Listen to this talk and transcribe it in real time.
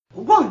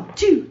1,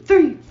 2,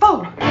 3,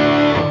 4.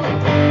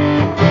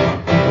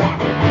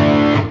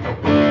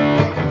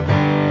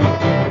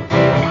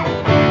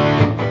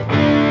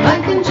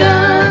 Mike and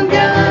John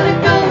got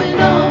it going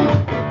on.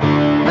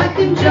 Mike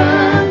and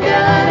John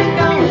got it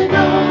going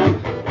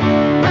on.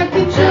 Mike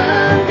and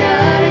John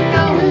got it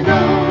going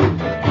on.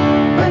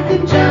 Mike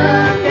and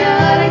John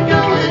got it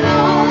going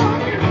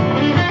on.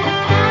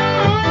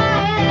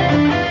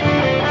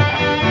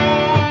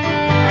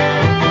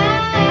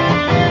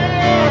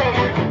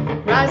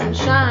 Rise and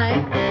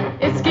shine,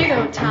 it's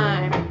Gigo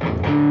time.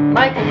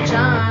 Mike and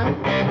John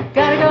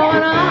got it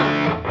going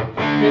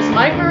on. Here's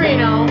Mike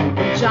Marino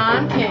and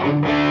John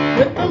King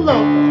with the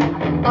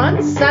local,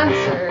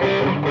 uncensored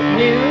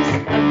news,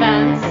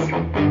 events,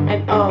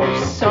 and oh,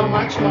 so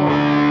much more.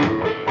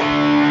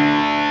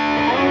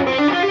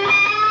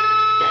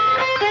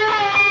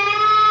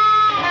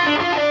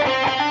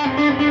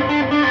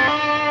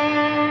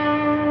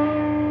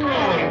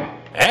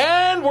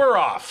 And we're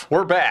off.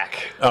 We're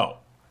back. Oh,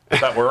 I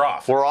thought we're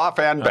off. We're off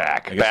and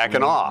back. I guess Back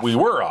and off. We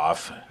were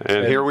off.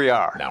 And here we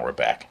are. Now we're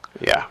back.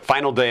 Yeah.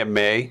 Final day of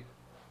May.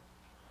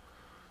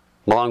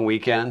 Long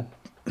weekend.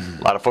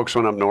 A lot of folks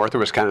went up north. It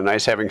was kind of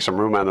nice having some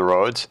room on the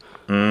roads.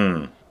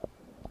 And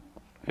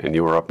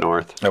you were up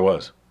north, I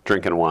was.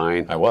 drinking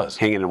wine. I was.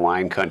 Hanging in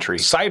wine country.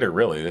 Cider,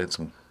 really. They had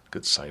some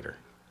good cider.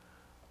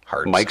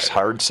 Hard Mike's cider.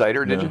 hard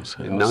cider, did you?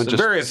 No, just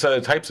various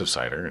types of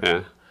cider.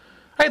 Yeah.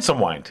 I had some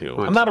wine, too.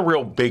 I'm not a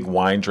real big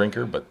wine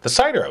drinker, but the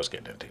cider I was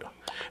getting into.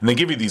 And they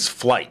give you these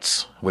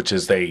flights, which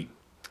is they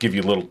give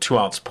you little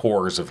 2-ounce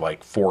pours of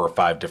like 4 or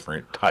 5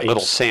 different types.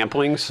 Little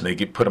samplings. And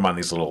they put them on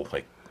these little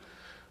like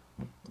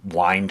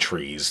wine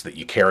trees that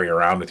you carry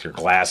around with your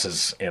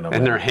glasses in them.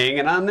 And they're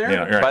hanging on there?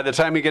 Yeah, right. By the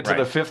time you get to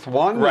the fifth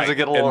one, does it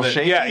get a little And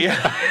shaky? Yeah,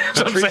 yeah.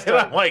 So I'm saying,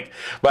 I'm like,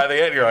 by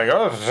the end, you're like,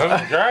 oh,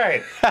 this is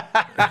great.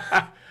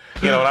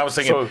 You know, and I was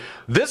thinking,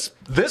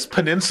 this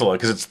peninsula,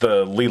 because it's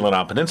the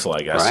Leelanau Peninsula,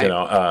 I guess, Right. you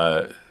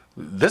know,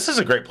 this is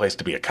a great place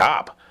to be a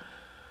cop.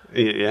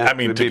 Yeah, I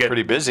mean, it'd be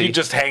pretty busy. You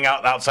just hang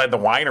out outside the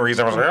wineries.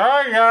 I was like,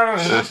 oh, yeah,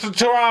 it's just a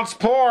 2-ounce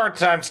pour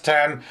times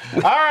 10.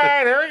 All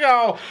right, here we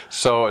go.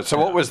 So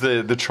what was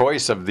the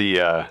choice of the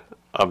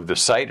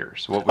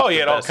ciders? What was Oh, you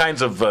had all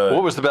kinds of...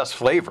 what was the best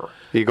flavor?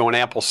 You going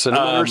apple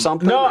cinnamon or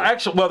something? No, or?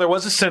 actually, well, there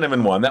was a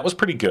cinnamon one. That was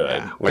pretty good.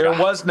 Yeah, like there a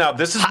was, now,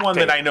 this is hot one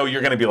that take. I know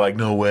you're going to be like,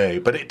 no way.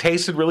 But it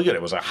tasted really good.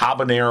 It was a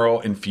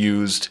habanero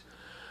infused...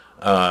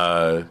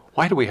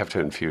 Why do we have to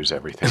infuse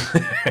everything?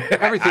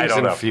 Everything's I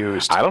don't know.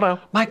 infused. I don't know.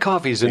 My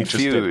coffee's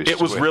infused.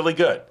 It was really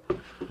good.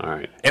 All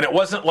right. And it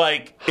wasn't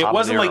like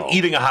Habanero.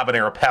 eating a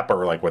habanero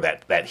pepper, like where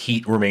that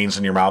heat remains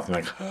in your mouth and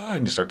like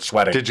and you start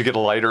sweating. Did you get a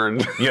lighter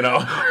and you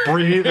know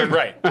breathe?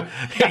 Right. You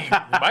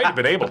might have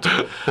been able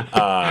to.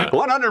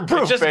 100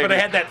 proof, baby. But it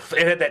had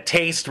that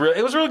taste.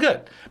 It was really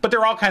good. But there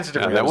are all kinds of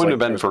different. that wouldn't have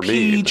been there was for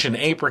me, peach and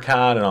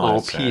apricot and all. Oh,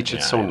 that stuff. peach!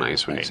 It's Yeah, so I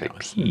nice when you know, say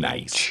it's peach.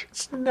 nice.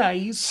 It's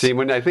nice. See,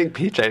 when I think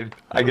peach,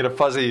 I get a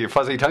fuzzy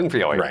tongue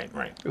feeling. Right.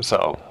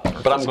 So,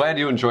 but I'm glad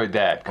you enjoyed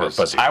that because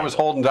fuzzy I tongue. was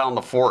holding down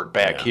the fort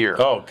back here.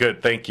 Oh,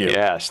 good. Thank you.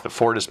 Yes, the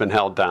fort has been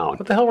held down.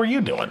 What the hell were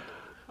you doing?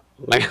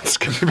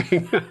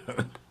 Landscaping.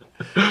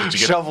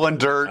 Shoveling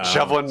dirt,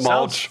 shoveling sounds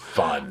mulch.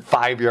 fun.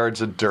 5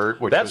 yards of dirt,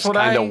 which That's was what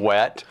kind I- of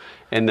wet,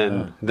 and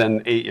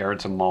then 8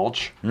 yards of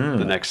mulch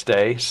the next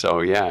day.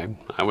 So yeah,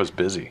 I was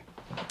busy.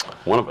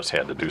 One of us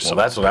had to do Well, something.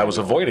 that's what I was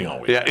avoiding all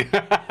week. Yeah.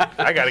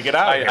 I got to get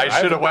out of here.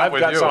 I should have went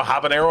with I've you. got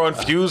some habanero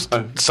infused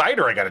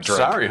cider I got to drink.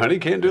 Sorry, honey,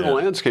 can't do the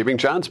landscaping.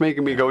 John's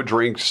making me go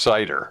drink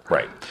cider.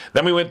 Right.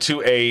 Then we went to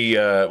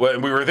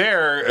when we were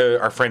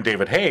there, our friend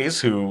David Hayes,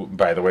 who,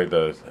 by the way,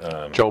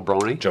 Joe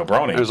Brony. Joe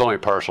Brony. It was only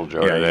partial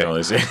Joe Yeah, today.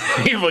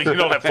 you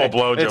don't have full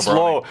blow Joe It's Brony.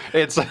 low.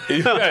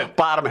 It's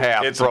bottom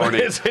half It's,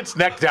 Brony. it's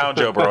neck down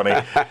Joe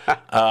Brony.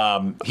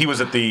 He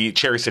was at the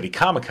Cherry City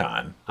Comic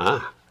Con.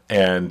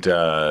 And,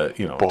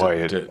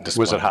 Boy,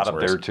 was it hot up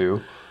there,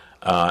 too?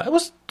 It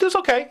was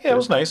okay. Yeah, it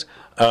was nice.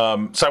 So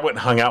I went and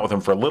hung out with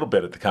him for a little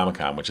bit at the Comic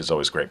Con, which is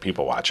always great.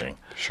 People watching.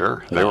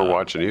 Sure. They were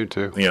watching you,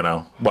 too. You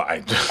know, well,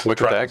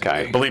 Look at that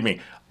guy. Believe me,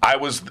 I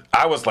was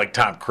like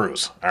Tom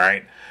Cruise. All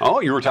right.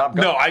 Oh, you were Top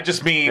Gun? No, I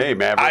just mean. Hey,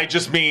 Maverick. I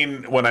just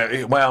mean when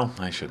I. Well,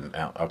 I shouldn't.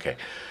 Okay.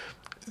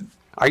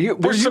 Were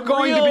you some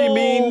going to be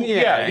mean?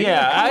 Yeah.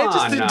 Come I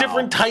just on did now.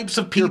 different types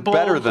of people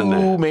better than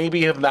who that.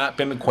 maybe have not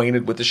been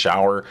acquainted with the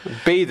shower.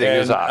 Bathing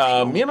is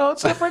optional.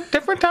 It's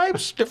different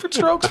types, different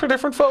strokes for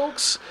different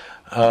folks.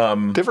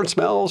 Different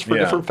smells for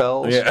different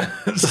fellas. Yeah.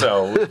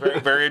 So it was very,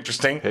 very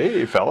interesting.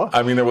 Hey, fella.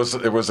 I mean, there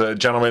was a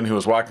gentleman who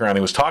was walking around.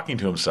 He was talking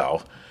to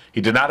himself.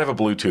 He did not have a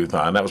Bluetooth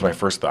on. That was my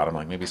first thought. I'm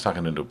like, maybe he's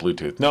talking into a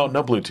Bluetooth. No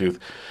Bluetooth.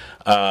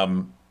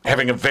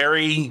 Having a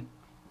very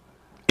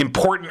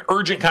important,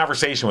 urgent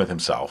conversation with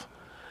himself.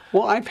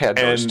 Well, I've had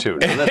those too.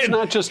 Now, that's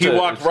not just he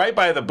walked right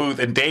by the booth,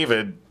 and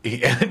David,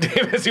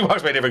 as he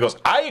walks by, David goes,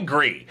 "I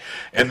agree,"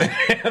 and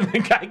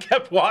the guy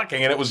kept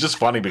walking, and it was just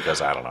funny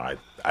because I don't know,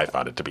 I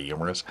found it to be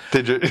humorous.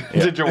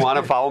 Did you want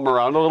to follow him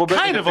around a little bit?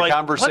 Kind of like,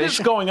 conversation? What is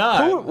going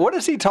on? What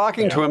is he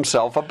talking to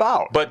himself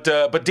about? But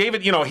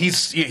David,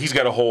 he's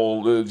got a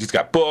whole he's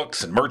got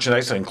books and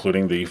merchandise,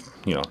 including the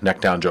Neck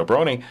Down Joe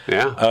Brony,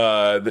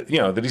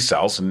 that he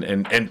sells,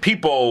 and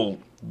people.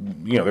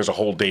 There's a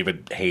whole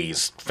David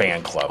Hayes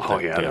fan club. Oh,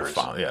 yeah, there is.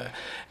 Yeah.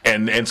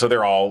 And so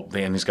they're all,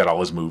 and he's got all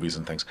his movies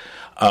and things.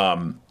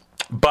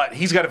 But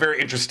he's got a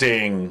very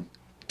interesting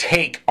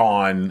take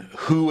on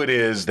who it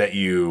is that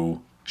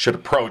you should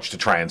approach to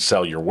try and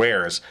sell your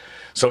wares.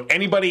 So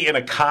anybody in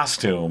a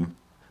costume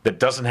that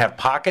doesn't have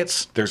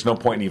pockets, there's no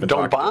point in even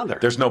talking. Don't bother.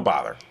 There's no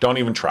bother. Don't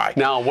even try.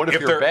 Now, what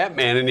if you're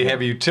Batman and you have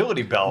a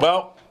utility belt?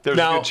 Well, there's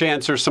a good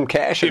chance there's some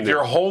cash in there. If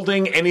you're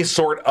holding any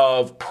sort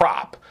of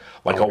prop,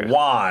 like a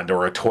wand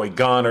or a toy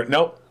gun, or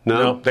nope,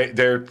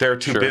 they're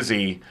too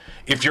busy.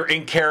 If you're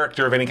in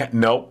character of any kind,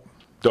 nope,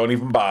 don't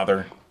even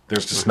bother.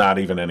 There's just not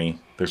even any.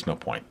 There's no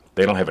point.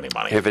 They don't have any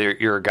money. If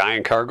you're a guy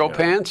in cargo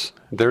pants,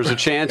 there's a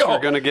chance you're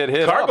going to get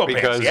hit up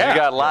because you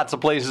got lots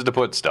of places to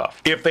put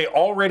stuff. If they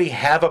already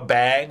have a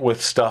bag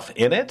with stuff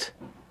in it,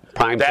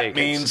 that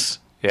means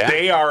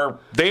they are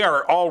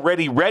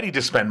already ready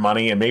to spend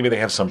money, and maybe they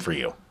have some for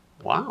you.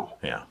 Wow.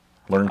 Yeah.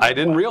 I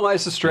didn't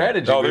realize the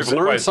strategy. Yeah. We've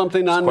learned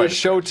something on this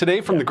show today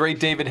from the great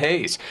David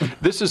Hayes.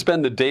 This has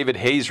been the David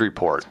Hayes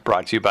Report,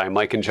 brought to you by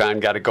Mike and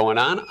John Got It Going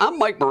On. I'm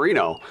Mike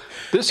Marino.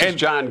 This is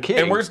John King.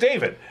 And where's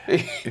David?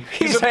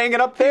 He's hanging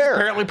up there. He's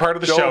apparently part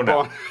of the show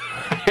now.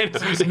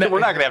 We're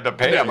not going to have to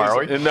pay him, are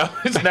we? No,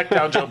 it's Neck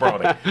Down Joe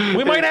Brony.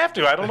 We might have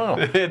to. I don't know.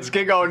 It's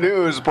Gigo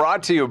News,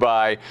 brought to you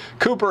by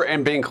Cooper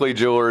and Binkley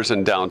Jewelers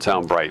in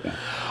downtown Brighton.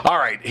 All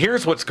right,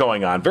 here's what's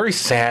going on. Very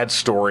sad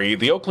story.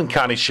 The Oakland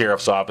County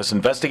Sheriff's Office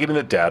investigating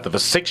the death of a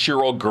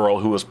 6-year-old girl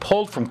who was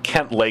pulled from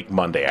Kent Lake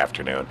Monday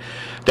afternoon.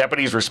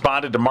 Deputies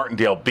responded to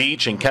Martindale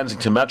Beach and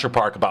Kensington Metro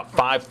Park about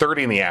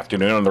 5:30 in the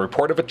afternoon on the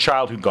report of a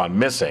child who'd gone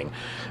missing.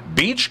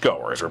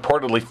 Beachgoers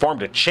reportedly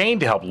formed a chain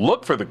to help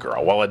look for the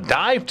girl, while a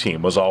dive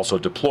team was also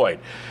deployed.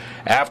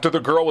 After the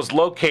girl was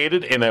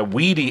located in a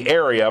weedy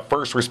area,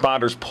 first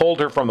responders pulled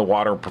her from the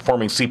water,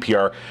 performing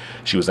CPR.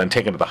 She was then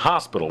taken to the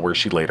hospital, where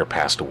she later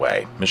passed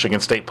away. Michigan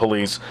State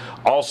Police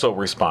also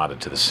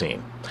responded to the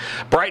scene.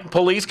 Brighton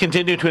police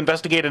continued to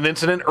investigate an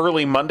incident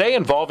early Monday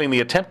involving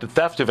the attempted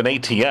theft of an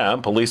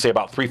ATM. Police say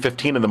about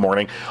 3:15 in the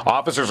morning,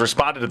 officers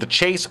responded to the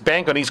Chase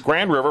Bank on East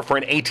Grand River for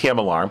an ATM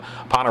alarm.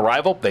 Upon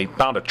arrival, they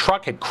found a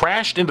truck had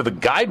crashed into the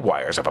guide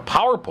wires of a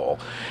power pole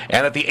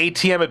and that the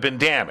ATM had been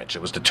damaged.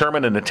 It was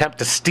determined an attempt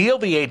to steal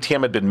the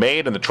ATM had been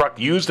made, and the truck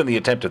used in the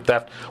attempted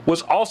theft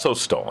was also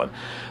stolen.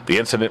 The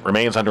incident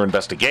remains under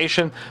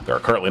investigation. There are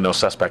currently no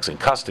suspects in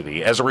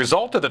custody. As a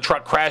result of the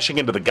truck crashing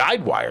into the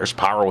guide wires,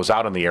 power was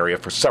out in the area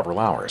for several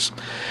hours.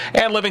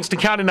 And Livingston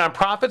County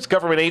nonprofits,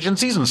 government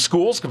agencies, and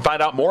schools can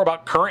find out more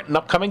about current and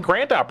upcoming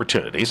grant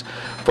opportunities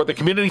for the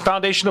Community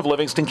Foundation of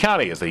Livingston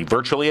County as they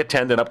virtually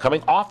attend an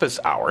upcoming office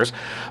hours.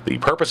 The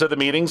purpose of the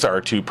meetings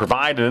are to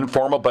provide an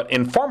informal but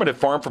informative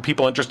forum for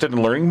people interested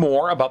in learning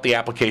more about the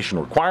application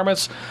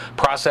requirements,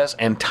 process,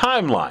 and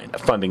timeline of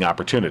funding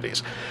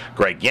opportunities.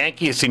 Greg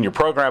Yankee, a senior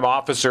program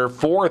officer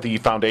for the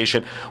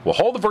foundation, will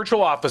hold the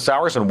virtual office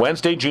hours on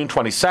Wednesday, June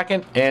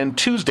 22nd and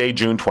Tuesday,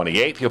 June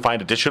 28th. You'll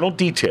find additional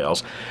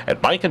details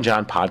at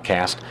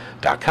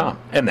mikeandjohnpodcast.com.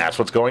 And that's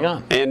what's going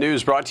on. And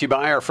news brought to you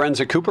by our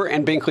friends at Cooper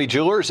and Binkley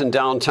Jewelers in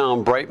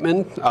downtown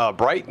Brighton.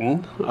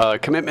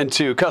 Commitment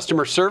to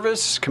customer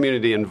service,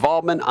 community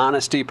involvement,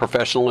 honesty,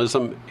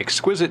 professionalism,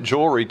 exquisite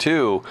jewelry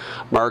too.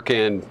 Mark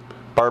and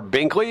Barb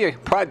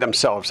Binkley pride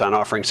themselves on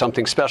offering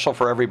something special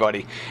for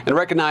everybody and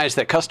recognize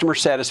that customer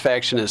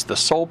satisfaction is the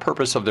sole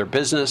purpose of their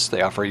business.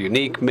 They offer a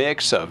unique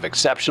mix of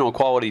exceptional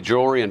quality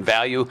jewelry and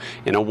value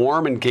in a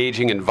warm,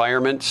 engaging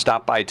environment.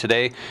 Stop by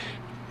today.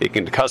 They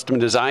can custom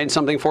design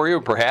something for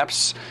you.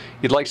 Perhaps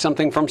you'd like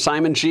something from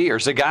Simon G. or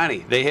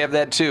Zagatti. They have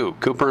that too.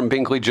 Cooper and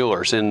Binkley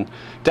Jewelers in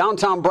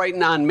downtown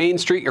Brighton on Main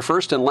Street. Your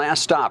first and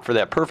last stop for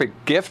that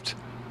perfect gift,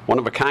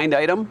 one-of-a-kind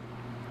item.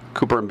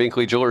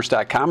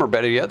 CooperandBinkleyJewelers.com, or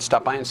better yet,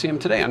 stop by and see them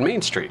today on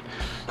Main Street.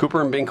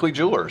 Cooper and Binkley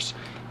Jewelers.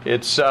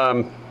 It's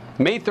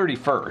May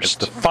 31st. It's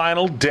the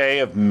final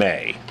day of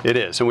May. It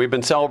is, and we've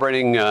been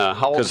celebrating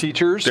Howell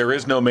teachers. There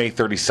is no May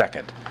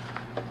 32nd.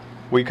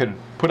 We could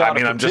put out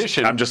a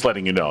petition. I'm just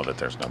letting you know that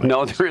there's no May.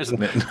 No, there isn't.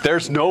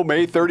 There's no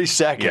May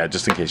 32nd. Yeah,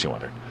 just in case you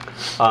wondered.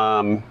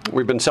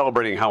 We've been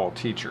celebrating Howell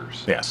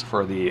teachers. Yes.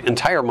 For the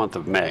entire month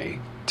of May.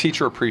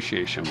 Teacher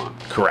Appreciation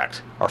Month.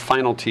 Correct. Our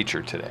final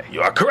teacher today.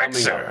 You are correct,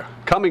 sir.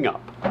 Coming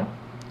up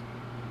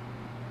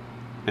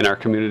in our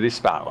community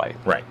spotlight.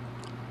 Right.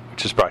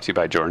 Which is brought to you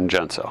by Jordan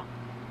Genso.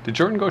 Did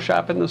Jordan go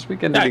shopping this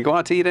weekend? Did he go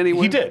out to eat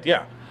anywhere? He did,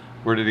 yeah.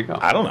 Where did he go?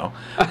 I don't know.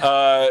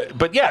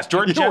 But yes,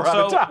 Jordan You were out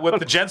of Genso town. with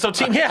the Genso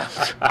team. Yeah,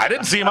 I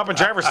didn't see him up in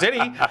Traverse City.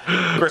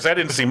 Of course, I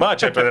didn't see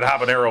much after that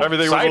habanero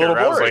Everything was a cider. little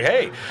I was boring. like,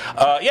 hey.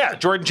 Yeah,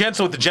 Jordan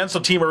Genso with the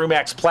Genso team at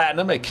Remax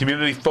Platinum, a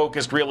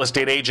community-focused real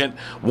estate agent,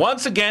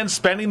 once again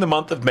spending the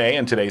month of May,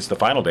 and today's the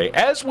final day,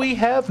 as we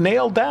have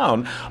nailed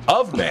down,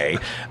 of May,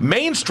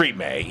 Main Street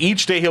May.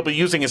 Each day he'll be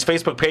using his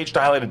Facebook page to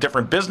highlight a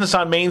different business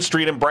on Main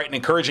Street in Brighton,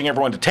 encouraging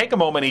everyone to take a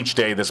moment each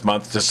day this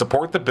month to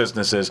support the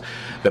businesses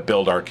that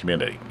build our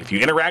community. If you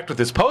interact with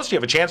his post, you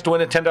have a chance to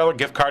win a $10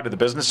 gift card to the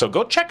business, so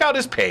go check out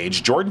his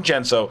page, Jordan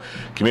Genso,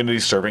 community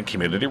servant,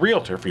 community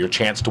realtor, for your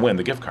chance to win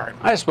the gift card.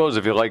 I suppose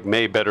if you like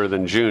May better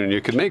than June,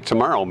 you could make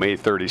tomorrow May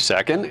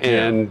 32nd,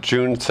 and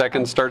June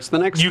 2nd starts the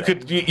next day.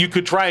 You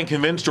could try and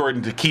convince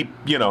Jordan to keep,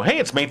 hey,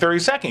 it's May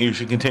 32nd. You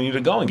should continue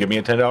to go and give me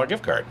a $10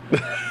 gift card.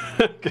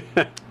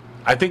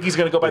 I think he's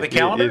going to go by the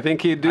calendar. You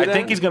think he'd do that? I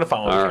think he's going to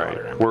follow the All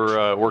calendar.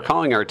 right. We're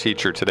calling our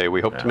teacher today. We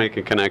hope to make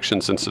a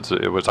connection since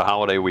it was a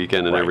holiday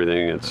weekend and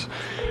everything. It's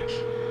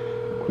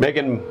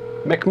Megan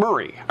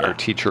McMurray, our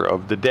teacher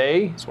of the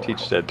day.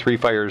 Teaches at Three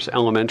Fires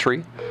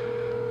Elementary.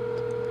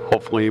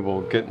 Hopefully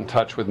we'll get in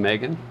touch with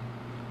Megan.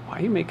 Why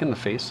are you making the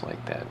face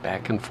like that,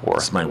 back and forth?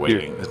 It's my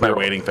waiting. It's my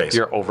waiting face.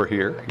 You're over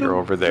here. You're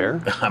over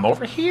there. I'm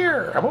over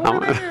here. I'm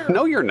over there.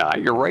 No, you're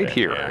not. You're right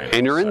here. Yeah,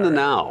 And you're in the sorry.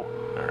 now.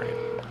 All right.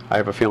 I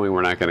have a feeling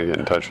we're not going to get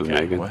in touch with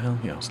Megan. Well,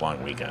 it's a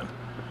long weekend.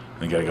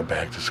 I got to go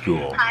back to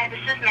school. Hi, this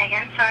is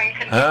Megan. Sorry, I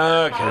couldn't.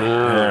 Okay.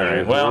 All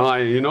right. Well,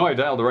 I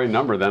dialed the right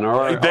number then.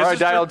 Or I this is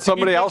dialed true.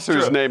 somebody This else is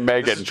who's true. named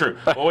Megan. This is true.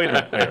 Well, wait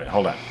a minute.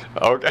 Hold on.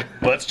 Okay.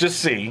 Let's just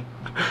see.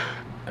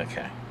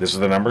 Okay. This is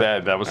the number?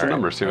 That was the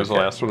number. See, it was the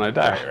last one I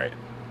dialed. All right.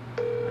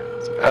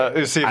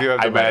 Let's see if you have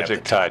I the might have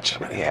magic the touch.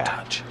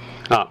 Touch.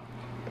 Oh.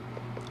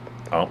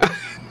 Oh.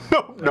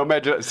 No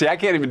magic. See, I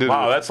can't even do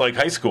Wow, that. that's like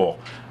high school.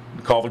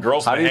 Call the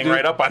girls and hang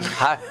right up on.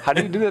 How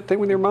do you do that thing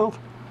with your mouth?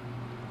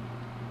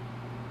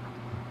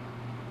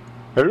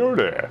 Hello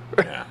there.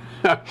 Yeah.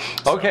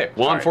 Okay.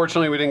 Well, Sorry.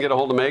 unfortunately, we didn't get a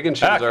hold of Megan.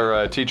 She's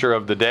our teacher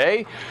of the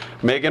day.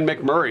 Megan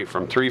McMurray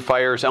from Three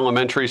Fires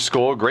Elementary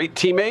School. Great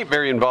teammate,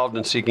 very involved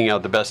in seeking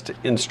out the best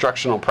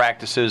instructional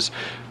practices.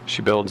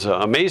 She builds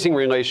amazing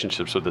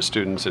relationships with the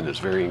students and is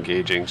very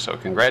engaging. So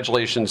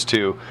congratulations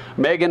to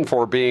Megan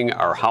for being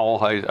our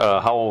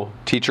Howell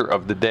Teacher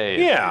of the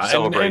Day. Yeah, We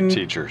celebrate and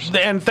teachers.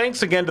 And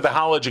thanks again to the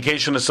Howell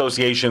Education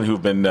Association,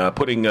 who've been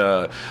putting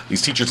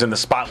these teachers in the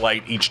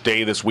spotlight each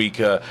day this week,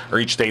 or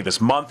each day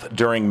this month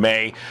during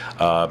May.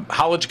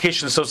 Howell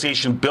Education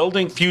Association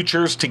building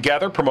futures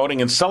together,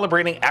 promoting and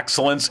celebrating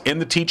excellence in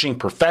the teaching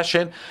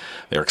profession.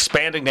 They're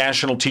expanding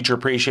National Teacher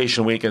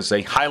Appreciation Week as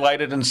they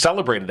highlighted and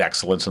celebrated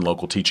excellence in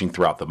local teaching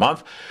throughout the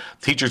month.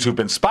 Teachers who've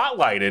been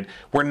spotlighted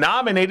were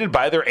nominated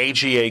by their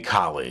AGA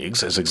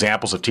colleagues as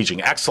examples of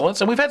teaching excellence,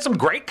 and we've had some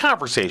great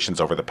conversations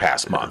over the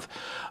past month.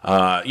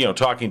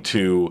 Talking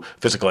to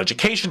physical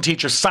education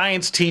teachers,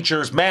 science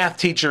teachers, math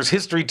teachers,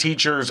 history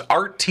teachers,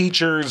 art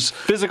teachers.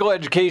 Physical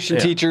education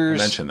Yeah,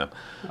 teachers. I mentioned them.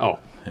 Oh,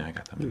 Yeah, I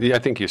got them. yeah, I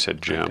think you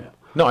said Jim.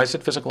 No, I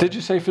said physical. Did you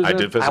say physical? I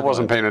did physical. I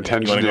wasn't paying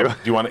attention You wanna to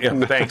go, do you want to?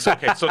 Yeah, thanks.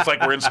 Okay, so it's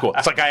like we're in school.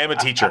 It's like I am a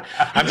teacher.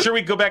 I'm sure we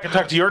could go back and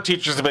talk to your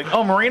teachers and be like,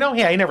 oh, Marino?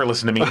 Yeah, he never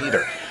listened to me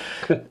either.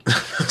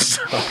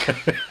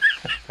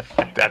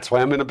 That's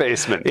why I'm in the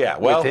basement. Yeah,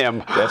 well, with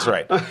him. That's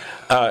right.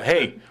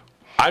 Hey,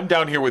 I'm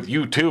down here with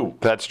you too.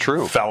 That's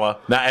true. Fella.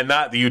 And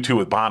not the you two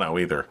with Bono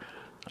either.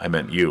 I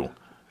meant you.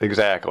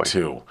 Exactly.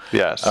 Too.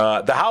 Yes.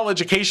 The Howell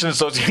Education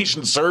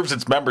Association serves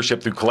its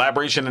membership through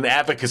collaboration and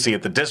advocacy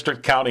at the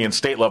district, county, and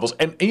state levels.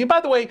 And by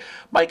the way,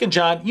 Mike and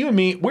John, you and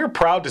me, we're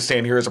proud to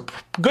stand here as a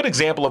good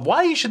example of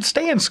why you should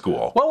stay in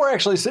school. Well, we're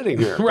actually sitting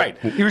here. Right.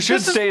 You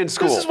should stay in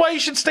school. This is why you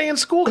should stay in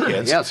school,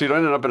 kids. Yeah, so you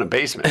don't end up in a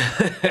basement.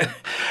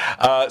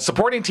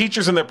 Supporting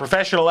teachers in their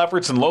professional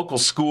efforts in local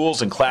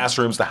schools and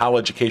classrooms, the Howell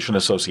Education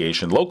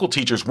Association, local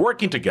teachers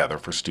working together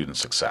for student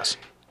success.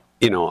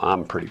 You know,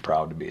 I'm pretty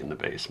proud to be in the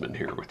basement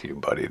here with you,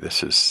 buddy.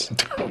 This is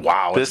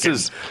Wow, This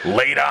is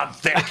laid on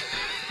thick.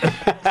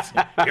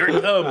 Here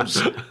it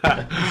comes.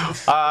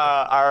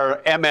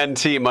 our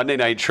MNT Monday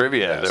Night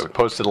Trivia that we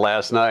posted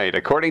last night.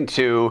 According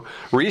to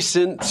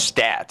recent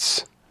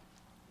stats.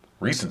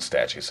 Recent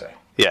stats, you say?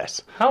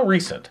 Yes. How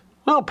recent?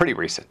 Well, pretty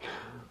recent.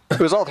 It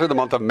was all through the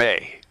month of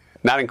May,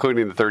 not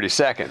including the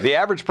 32nd. The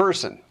average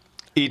person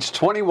eats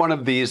 21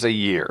 of these a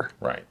year.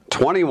 Right.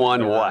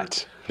 21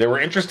 what? There were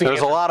interesting.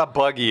 There's a lot of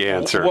buggy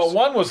answers. Well,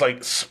 one was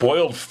like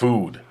spoiled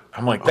food.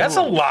 I'm like, that's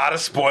a lot of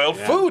spoiled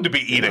food to be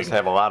You eating. must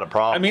have a lot of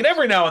problems. I mean,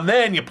 every now and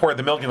then you pour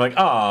the milk and you're like,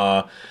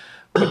 ah,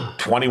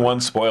 21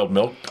 spoiled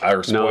milk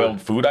or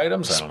spoiled food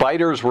items. I don't know.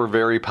 Spiders were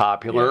very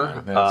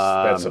popular. Yeah,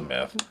 that's a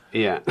myth.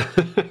 Yeah.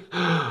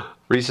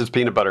 Reese's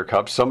peanut butter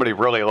cups. Somebody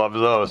really loves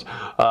those.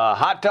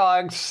 Hot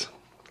dogs,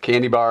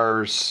 candy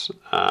bars,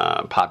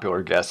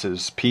 popular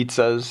guesses,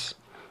 pizzas,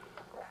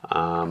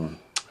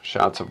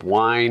 shots of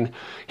wine,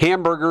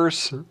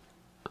 hamburgers.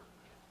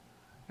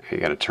 You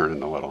got to turn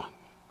in a little.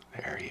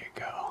 There you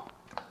go.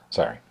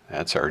 Sorry.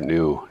 That's our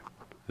new.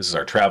 This is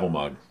our travel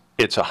mug.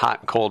 It's a hot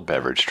and cold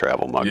beverage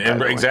travel mug. Yeah, by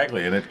the way.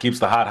 exactly, and it keeps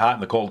the hot hot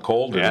and the cold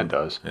cold. Yeah, and, it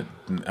does.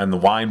 And the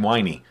wine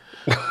winey.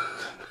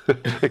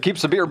 It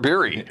keeps the beer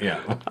beery. Yeah.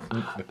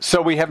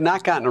 So we have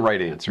not gotten a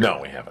right answer. No,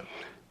 we haven't.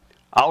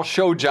 I'll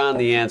show John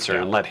the answer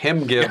and let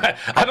him give.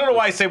 I don't know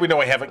why I say we know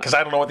we haven't, because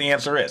I don't know what the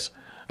answer is.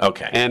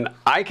 Okay. And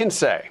I can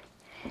say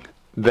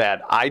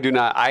that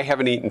I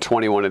haven't eaten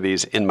 21 of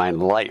these in my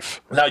life.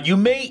 Now, you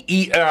may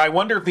eat, I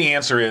wonder if the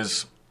answer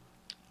is...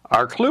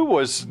 Our clue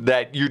was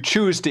that you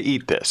choose to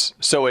eat this.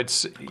 So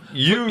it's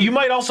you. You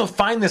might also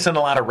find this in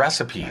a lot of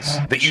recipes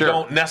that you Sure.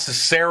 don't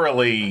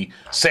necessarily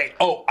say,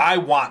 oh, I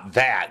want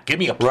that. Give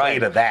me a plate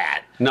Right. of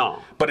that. No.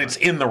 But it's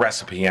in the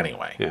recipe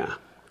anyway. Yeah.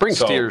 Brings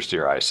So- tears to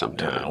your eyes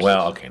sometimes.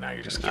 Well, okay, now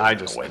you're just giving I it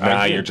just- away. I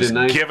Now did, you're just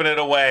didn't I? giving it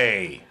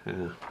away. Yeah.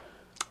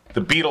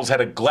 The Beatles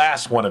had a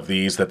glass one of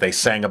these that they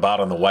sang about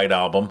on the White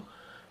Album.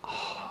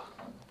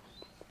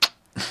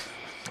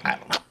 I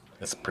don't know.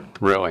 That's pretty.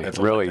 Really, that's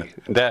really.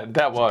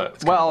 That was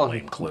well. a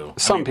lame clue.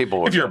 Some I mean,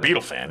 people. If you're a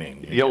Beatle fan,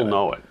 you'll get it.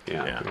 know it.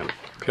 Yeah. Yeah.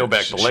 Peel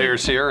back the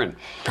layers here and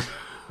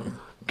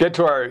get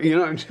to our.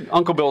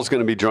 Uncle Bill's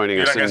going to be joining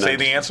You're us. not going to say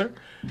next- the answer?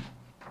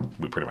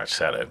 We pretty much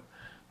said it.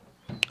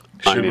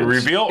 Should Onions. we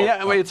reveal?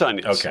 Yeah, well, it's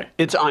onions. Okay.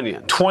 It's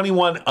onions.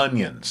 21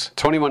 onions.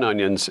 21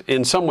 onions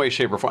in some way,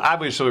 shape, or form.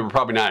 Obviously, we're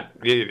probably not.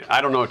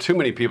 I don't know too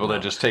many people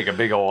that just take a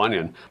big old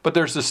onion, but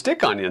there's the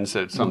stick onions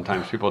that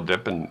sometimes people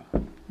dip and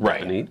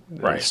eat.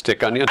 Right.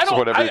 Stick onions, I don't-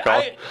 whatever you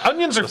call it.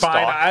 Onions are The fine.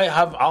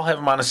 stalk. I'll have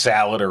them on a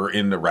salad or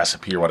in the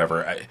recipe or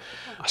whatever. A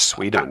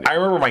sweet onion. I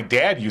remember my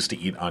dad used to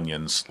eat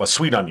onions, a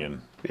sweet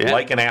onion, Yeah.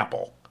 like an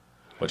apple.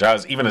 Which I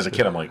was, even as a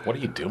kid, I'm like, what are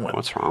you doing?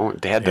 What's wrong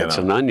with Dad? That's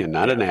You an know. onion,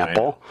 not an Yeah,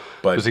 apple.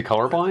 but- Was he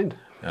colorblind?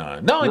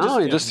 No,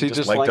 He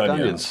just liked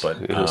onions.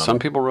 But some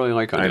people really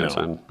like I onions.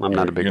 know. I'm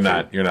not a big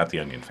fan. You're not the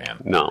onion fan.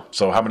 No.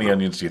 So how many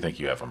onions do you think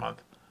you have a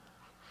month?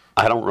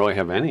 I don't really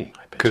have any.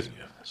 bet you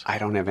have this. I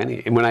don't have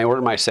any. And when I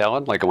order my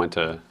salad, like I went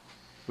to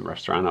the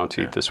restaurant out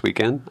to eat this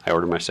weekend, I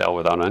ordered my salad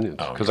without onions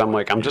because I'm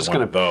like, I'm just one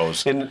going of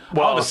those. And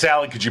Well, the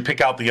salad, could you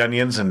pick out the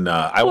onions and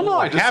I well, no,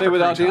 I just have say a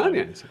without the crouton.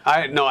 onions.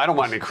 I don't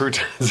want any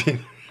croutons either.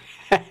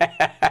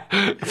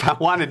 If I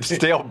wanted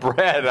stale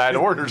bread, I'd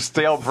order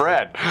stale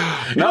bread.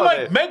 You're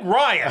like Meg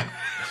Ryan.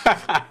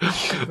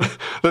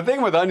 The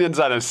thing with onions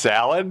on a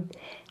salad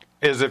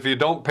is if you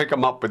don't pick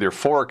them up with your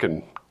fork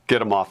and get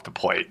them off the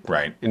plate,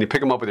 Right. and you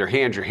pick them up with your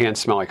hands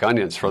smell like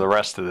onions for the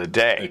rest of the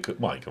day. You can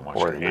wash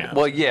Or- your hands.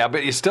 Well, yeah,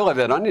 but you still have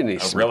that oniony Oh,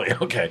 smell. really?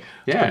 Okay.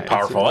 Yeah, Pretty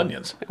powerful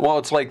onions. Well,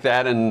 it's like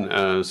that,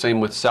 and same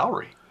with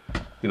celery.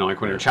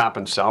 Like when you're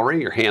chopping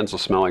celery, your hands will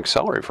smell like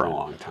celery for a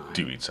long time.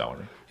 Do you eat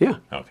celery? Yeah.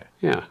 Okay.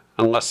 Yeah.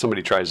 Unless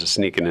somebody tries to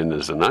sneak it in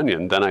as an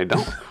onion, then I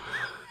don't.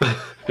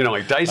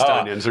 Like diced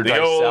onions or the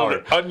diced old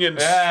celery. onion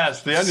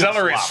Yes, the onion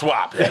celery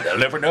swap. swap. Yeah, they'll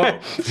never know.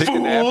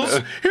 Fools!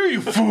 Here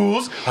you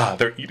fools!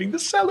 They're eating the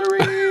celery.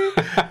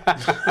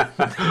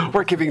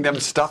 We're giving them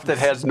stuff that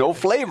has no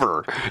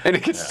flavor, and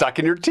it gets stuck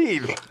in your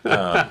teeth.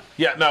 Yeah,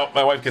 no,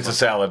 my wife gets a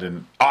salad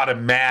and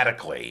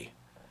automatically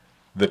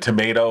the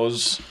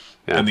tomatoes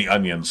and the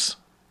onions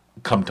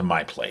come to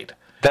my plate.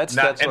 That's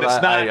what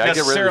I get rid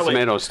of the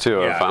tomatoes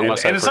too. Yeah,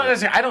 Unless and it's not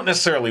necessarily, I don't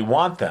necessarily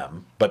want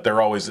them, but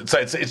they're always. It's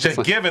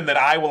just given that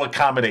I will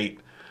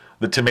accommodate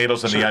the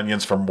tomatoes and the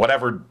onions from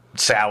whatever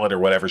salad or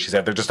whatever she's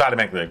had. They're just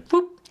automatically like,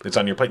 boop, it's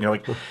on your plate. And you're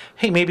like,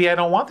 hey, maybe I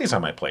don't want these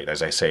on my plate,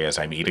 as I say as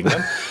I'm eating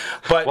them.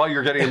 But while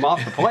you're getting them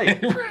off the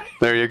plate,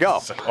 there you go.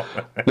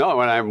 No,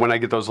 when I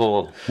get those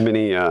little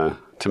mini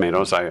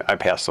tomatoes, I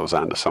pass those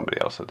on to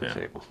somebody else at the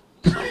table.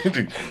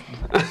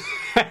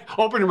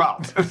 Open your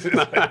mouth.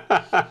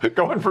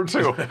 Going for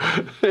two.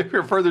 If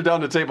you're further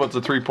down the table, it's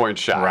a 3-point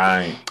shot.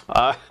 Right.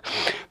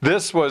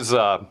 This was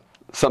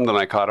something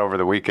I caught over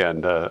the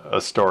weekend, a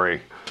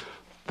story.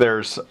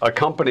 There's a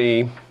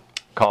company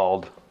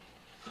called,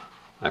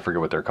 I forget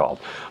what they're called,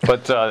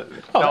 but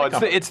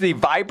it's the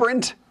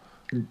Vibrant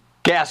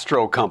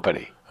Gastro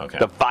Company. Okay.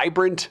 The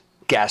Vibrant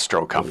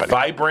Gastro Company.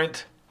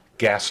 Vibrant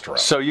Gastro.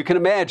 So you can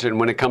imagine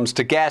when it comes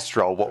to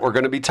gastro, what we're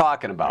going to be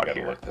talking about gotta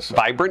here. look this up.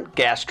 Vibrant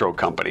Gastro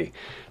Company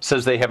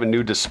says they have a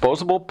new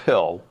disposable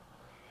pill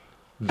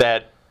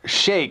that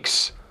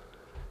shakes,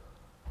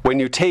 when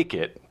you take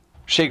it,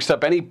 shakes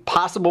up any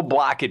possible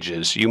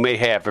blockages you may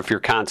have if you're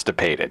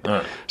constipated.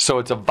 So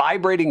it's a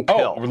vibrating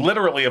pill. Oh,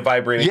 literally a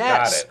vibrating.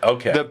 Yes. Got it.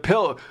 Okay. The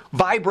pill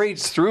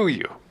vibrates through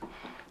you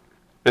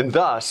and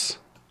thus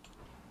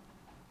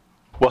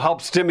will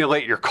help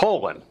stimulate your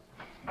colon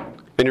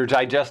and your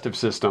digestive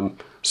system,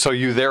 so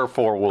you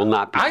therefore will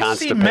not be I see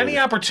constipated. many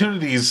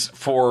opportunities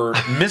for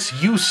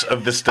misuse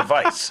of this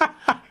device.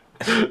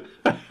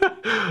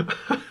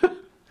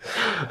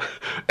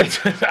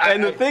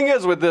 And the thing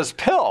is with this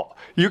pill,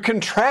 you can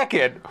track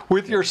it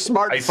with your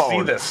smartphone. I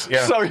see this,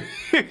 yeah. So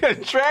you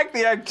can track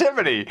the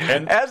activity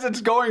as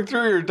it's going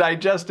through your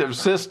digestive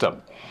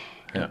system.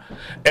 Yeah.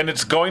 And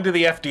it's going to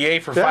the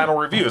FDA for final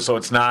review, so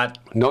it's not.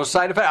 No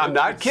side effect. I'm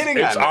not kidding.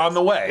 It's on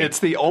the way. It's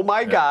the, oh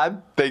my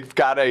God, they've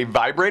got a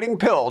vibrating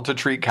pill to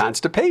treat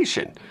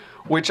constipation,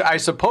 which I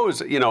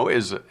suppose,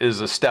 is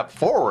a step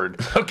forward.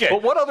 Okay.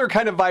 But what other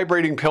kind of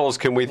vibrating pills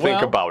can we think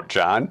Well, about,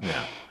 John?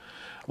 Yeah.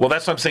 Well,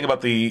 that's what I'm saying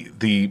about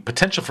the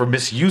potential for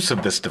misuse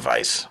of this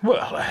device.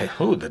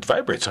 Well, that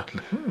vibrates.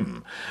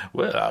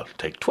 Well, I'll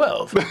take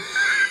 12.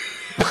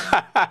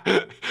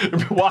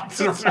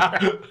 Walks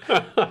around.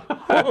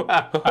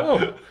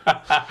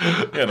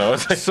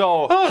 It's like,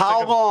 So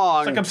how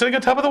long? It's like I'm sitting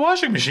on top of the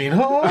washing machine.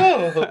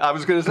 I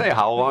was going to say,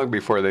 how long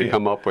before they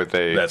come up with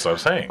That's what I'm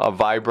saying. a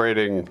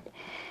vibrating?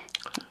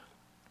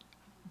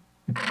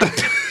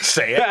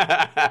 Say it.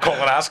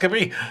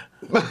 Colonoscopy.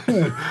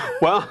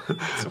 Well,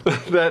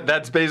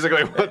 that's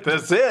basically what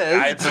this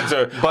is.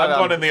 I'm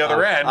going in the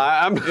other end.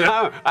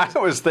 I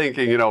was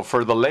thinking,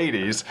 for the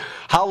ladies,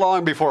 how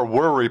long before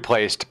we're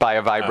replaced by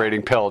a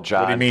vibrating pill,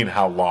 John? What do you mean,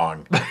 how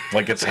long?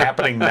 Like it's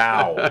happening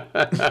now.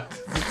 Are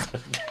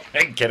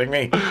you kidding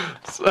me?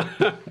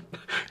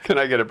 Can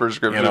I get a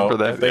prescription for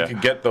that? If they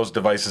could get those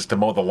devices to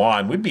mow the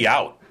lawn, we'd be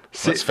out.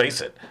 Let's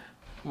face it.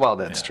 Well,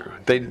 that's true.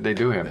 They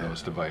do have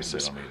those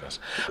devices. They don't need us.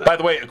 By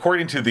the way,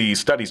 according to the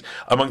studies,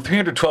 among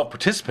 312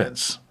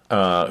 participants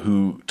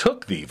who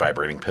took the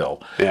vibrating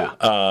pill,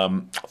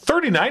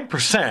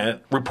 39%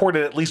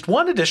 reported at least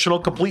one additional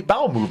complete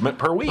bowel movement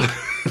per week.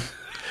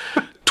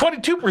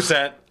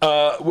 22%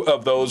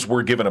 of those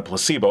were given a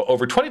placebo.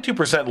 Over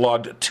 22%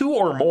 logged 2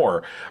 or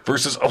more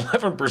versus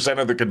 11%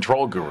 of the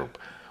control group.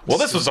 Well,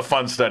 this was a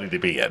fun study to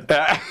be in.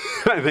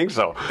 I think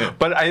so. Yeah.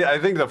 But I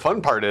think the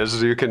fun part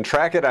is you can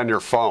track it on your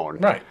phone.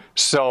 Right.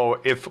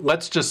 So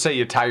let's just say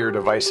you tie your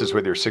devices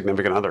with your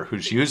significant other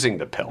who's using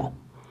the pill.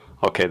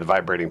 Okay, the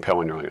vibrating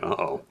pill, and you're like,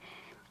 uh-oh,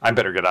 I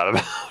better get out of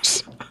the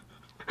house.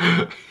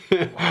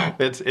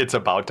 It's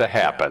about to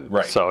happen. Yeah,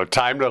 right. So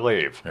time to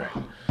leave. Right.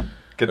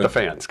 Get the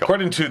fans going.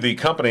 According to the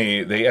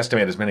company, they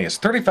estimate as many as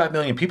 35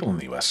 million people in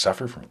the U.S.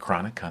 suffer from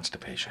chronic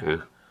constipation.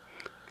 Yeah.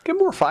 Get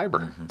more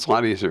fiber. It's a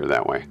lot easier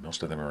that way.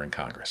 Most of them are in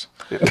Congress.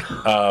 Hey, thank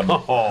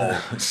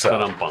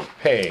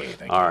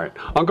you. All right.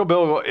 Uncle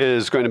Bill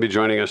is going to be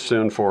joining us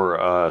soon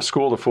for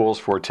School to Fools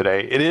for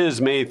today. It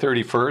is May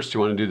 31st. You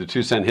want to do the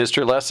 2-cent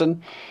history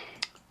lesson?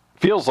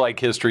 Feels like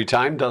history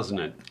time, doesn't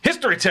it?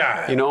 History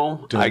time!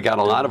 I got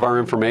a lot of our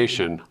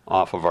information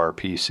off of our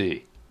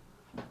PC.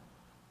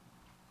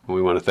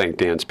 We want to thank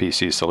Dan's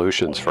PC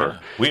Solutions for...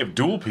 We have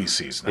dual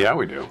PCs now. Yeah,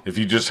 we do. If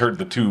you just heard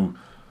the dual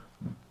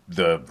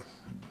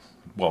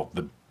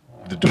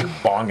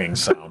bonging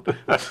sound.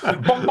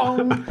 Bong,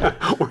 bong.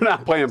 We're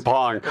not playing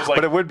Pong,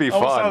 but it would be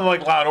fun. It sounded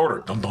like Law and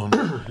Order. Dum, dum.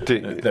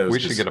 We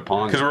should get a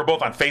Pong. Because we were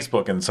both on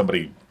Facebook and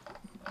somebody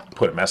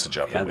put a message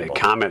up. Yeah, they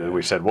commented and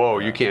we said, whoa,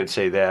 you can't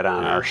say that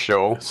on our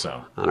show,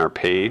 on our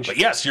page. But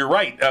yes, you're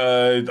right.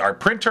 Our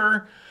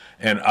printer...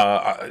 And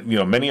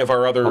many of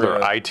our other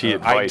IT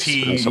advice,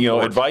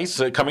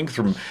 advice coming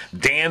from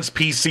Dan's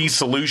PC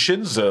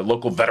Solutions, a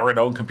local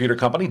veteran-owned computer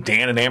company.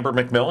 Dan and Amber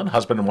McMillan,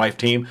 husband and wife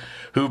team,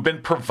 who've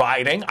been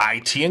providing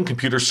IT and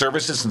computer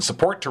services and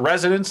support to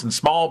residents and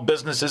small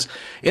businesses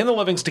in the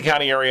Livingston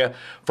County area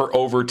for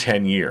over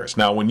 10 years.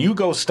 Now, when you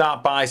go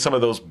stop by some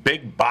of those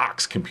big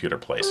box computer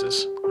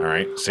places, all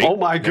right, see? Oh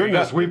my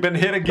goodness, we've been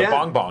hit again. The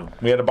bong bong.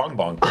 We had a bong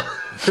bong.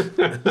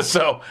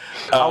 So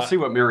I'll see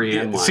what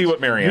Marianne wants. See what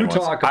Marianne wants.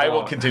 Talk about. I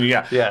will continue.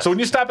 Yeah. Yes. So when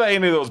you stop at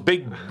any of those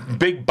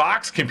big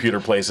box computer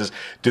places,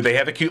 do they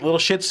have a cute little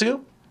Shih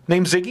Tzu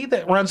named Ziggy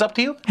that runs up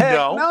to you? Heck,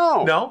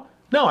 No,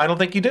 I don't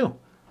think you do.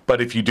 But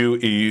if you do,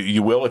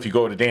 you will if you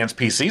go to Dan's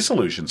PC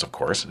Solutions, of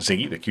course.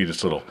 Ziggy, the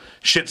cutest little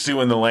Shih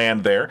Tzu in the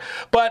land there.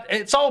 But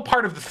it's all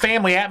part of the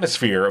family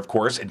atmosphere, of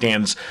course, at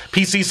Dan's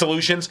PC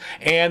Solutions.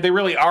 And they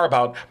really are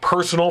about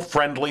personal,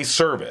 friendly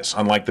service.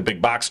 Unlike the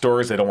big box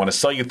stores, they don't want to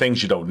sell you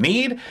things you don't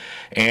need.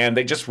 And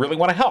they just really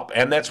want to help.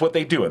 And that's what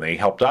they do. And they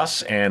helped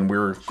us, and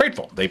we're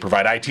grateful. They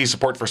provide IT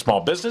support for small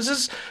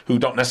businesses who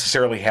don't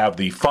necessarily have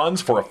the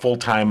funds for a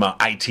full-time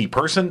IT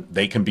person.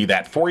 They can be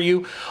that for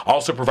you.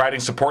 Also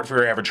providing support for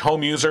your average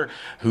home user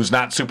who's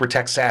not super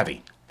tech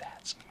savvy.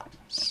 That's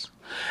us.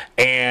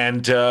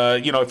 And,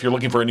 if you're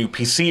looking for a new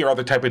PC or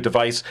other type of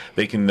device,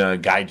 they can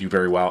guide you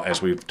very well,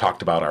 as we've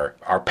talked about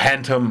our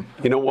Phantom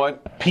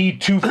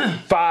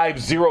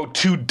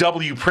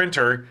P2502W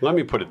printer. Let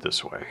me put it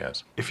this way.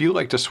 Yes. If you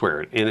like to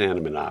swear at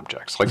inanimate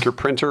objects, like your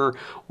printer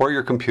or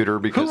your computer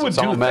because it's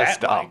all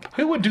messed up.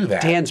 Who would do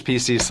that? Dan's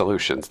PC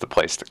Solutions, the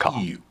place to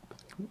call.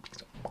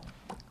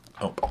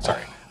 Oh,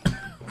 sorry.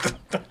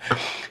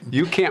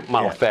 You can't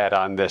mouth that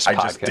on this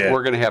podcast. Just did.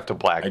 We're going to have to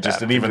black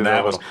that. And even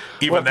that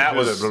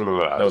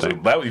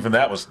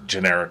was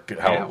generic.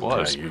 Yeah, it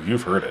was.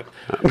 You've heard it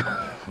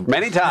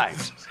many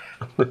times.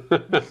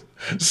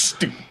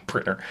 Stupid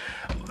printer.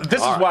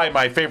 This is why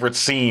my favorite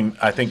scene,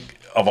 I think,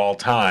 of all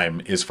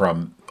time is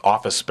from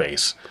Office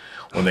Space.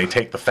 When they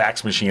take the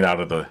fax machine out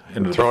of the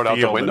throw it out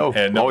the window,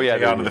 and out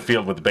into the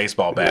field with the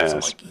baseball bats. Yes. I'm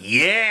like,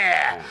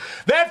 yeah,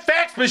 that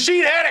fax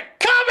machine had it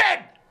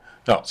coming.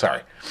 Oh,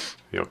 sorry.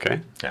 You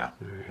okay? Yeah.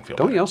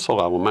 Don't yell so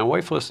loud. When my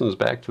wife listens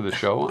back to the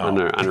show on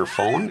her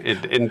phone,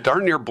 it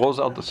darn near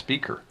blows out the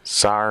speaker.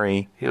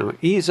 Sorry.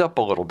 Ease up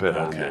a little bit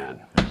on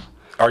that.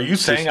 Are you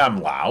saying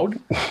I'm loud?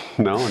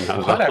 No, not at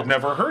all. I've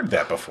never heard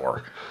that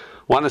before.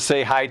 Want to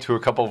say hi to a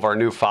couple of our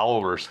new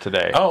followers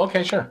today. Oh,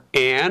 okay, sure.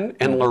 Anne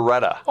and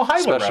Loretta. Oh, hi,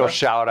 Special Loretta.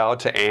 shout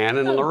out to Anne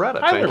and Loretta.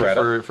 Hi, Thank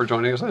Loretta. you for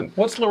joining us in.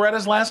 What's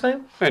Loretta's last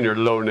name? And your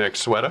low neck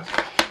sweater,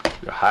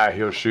 your high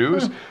heel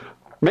shoes.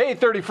 May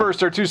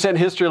 31st, our 2-cent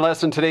history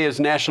lesson today is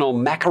National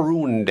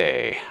Macaroon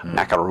Day.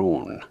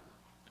 Macaroon.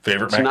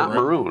 Favorite It's macaroon? not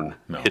maroon.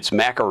 No. It's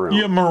macaroon.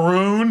 You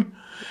maroon?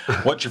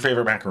 What's your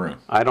favorite macaroon?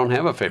 I don't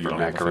have a You favorite don't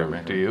have a macaroon.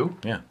 favorite Do you?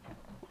 Yeah.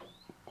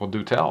 Well,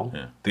 do tell.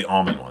 Yeah. The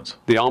almond ones.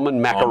 The almond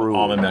macaroon.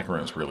 Almond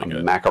macaroon's really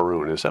good.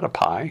 Macaroon. Is that a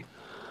pie?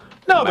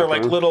 No, they're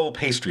like macaroon? little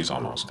pastries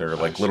almost. They're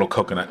like little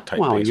coconut type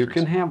Well, pastries. you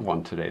can have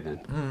one today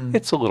then.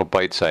 It's a little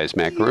bite-sized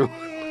macaroon.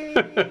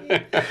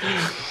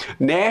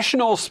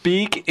 National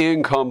Speak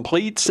in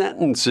Complete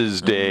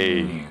Sentences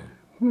Day.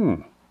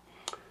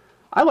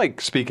 I like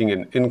speaking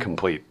in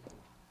incomplete.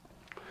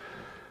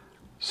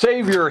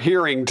 Save your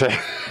hearing to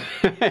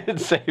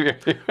save your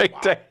hearing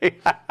day.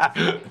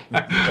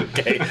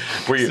 Okay.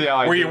 Were See how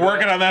I you did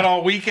working on that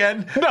all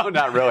weekend? No,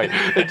 not really.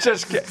 It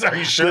just Are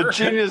you sure? The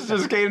genius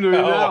just came to me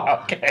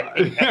now.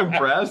 Okay.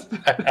 Impressed?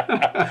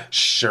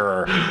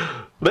 Sure.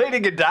 Lady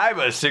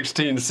Godiva,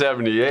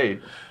 1678.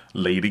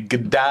 Lady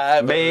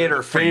Godiva Made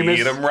her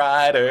famous. Freedom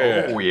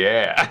Rider. Oh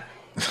yeah.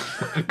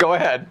 Go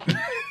ahead. I'm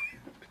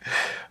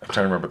trying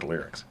to remember the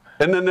lyrics.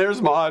 And then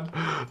there's Maud.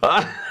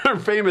 Her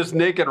famous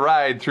naked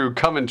ride through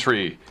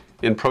Coventry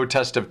in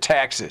protest of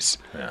taxes.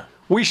 Yeah.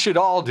 We should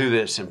all do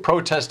this in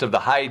protest of the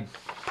high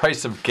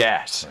price of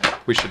gas.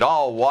 We should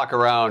all walk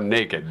around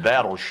naked.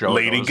 That'll show.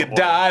 Lady those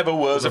Godiva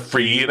was a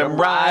freedom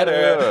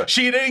rider.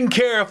 She didn't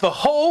care if the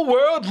whole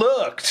world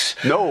looked.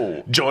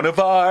 No. Joan of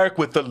Arc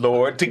with the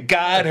Lord to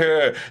guide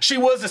her. She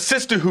was a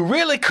sister who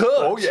really cooked.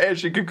 Oh yeah,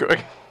 she could cook.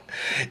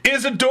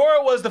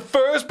 Isadora was the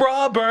first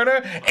bra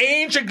burner.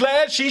 Ain't you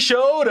glad she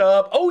showed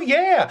up? Oh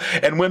yeah.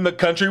 And when the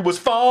country was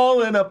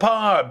falling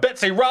apart,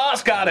 Betsy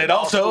Ross got it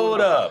all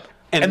sewed up.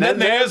 And then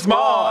there's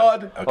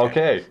Maud.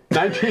 Okay.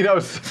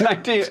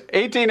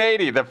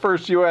 1880, the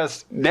first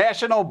U.S.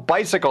 National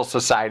Bicycle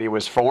Society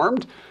was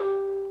formed.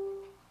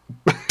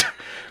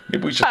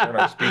 Maybe we should turn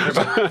our speakers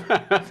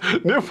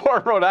off.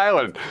 Newport, Rhode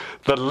Island,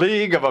 the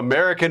League of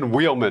American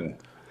Wheelmen.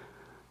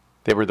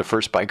 They were the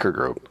first biker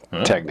group,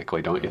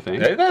 technically, don't you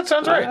think? Hey, that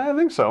sounds right. I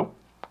think so.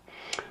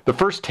 The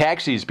first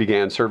taxis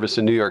began service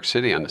in New York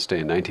City on this day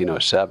in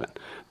 1907.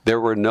 There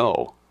were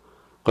no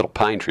little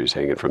pine trees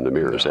hanging from the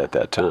mirrors at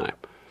that time.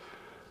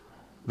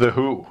 The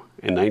Who,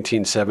 in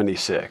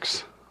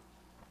 1976,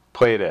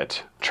 played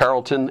at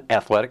Charlton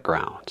Athletic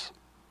Grounds.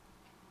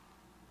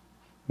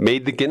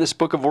 Made the Guinness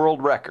Book of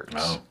World Records.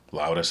 Oh,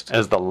 loudest.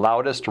 As the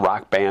loudest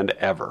rock band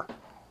ever.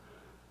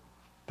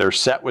 Their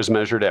set was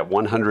measured at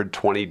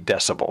 120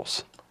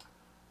 decibels.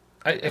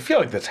 I feel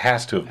like this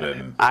has to have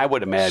been I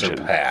would imagine.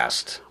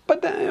 surpassed.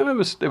 But it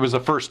was the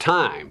first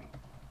time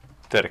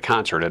that a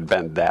concert had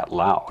been that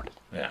loud.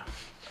 Yeah,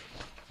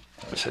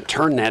 I said,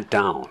 turn that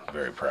down.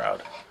 very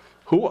proud.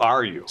 Who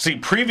are you? See,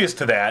 previous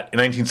to that, in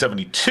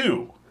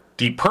 1972,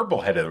 Deep Purple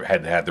had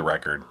the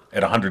record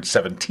at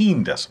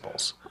 117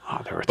 decibels.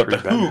 Oh, there were But three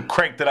the Who better.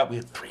 cranked it up. We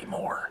had 3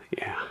 more.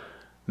 Yeah.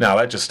 Now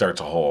that just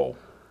starts a whole.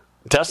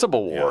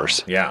 Decibel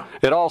wars. Yeah.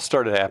 It all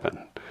started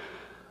happening.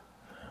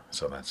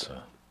 So that's.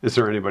 Is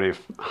there anybody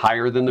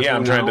higher than the Yeah, Who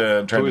I'm trying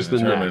now? to Who's the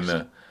determine.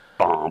 next?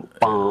 Bum,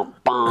 bum,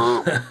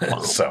 bum,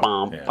 bum, So,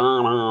 bum, yeah.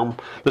 bum.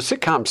 The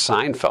sitcom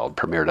Seinfeld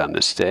premiered on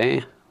this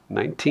day,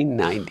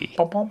 1990.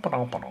 It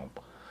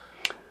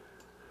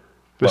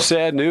was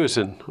sad news,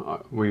 and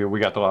we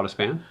got the loudest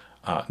band?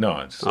 No,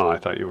 it's, Oh, I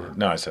thought you were.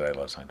 no, I said I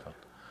love Seinfeld.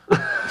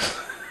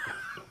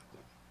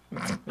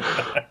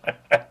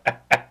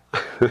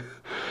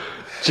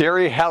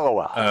 Jerry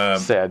Halliwell,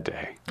 sad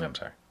day. I'm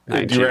sorry.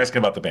 19. You were asking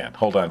about the band.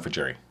 Hold on for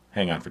Jerry.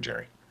 Hang on for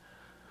Jerry.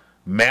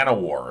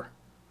 Manowar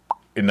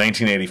in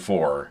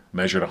 1984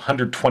 measured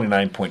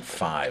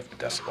 129.5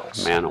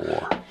 decibels.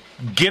 Manowar.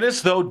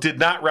 Guinness, though, did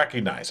not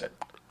recognize it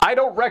I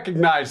don't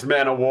recognize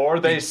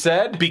Manowar, they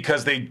said.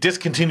 because they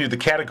discontinued the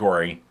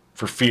category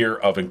for fear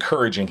of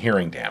encouraging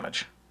hearing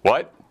damage.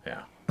 What?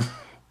 Yeah.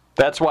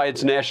 That's why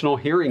it's National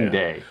Hearing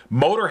Day.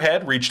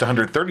 Motorhead reached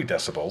 130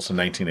 decibels in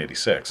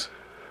 1986.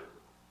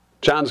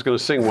 John's going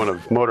to sing one of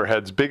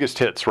Motorhead's biggest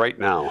hits right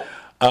now.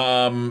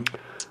 Ace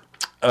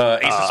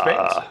of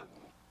Spades.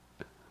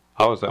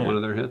 Oh, is that one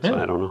of their hits?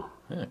 I don't know.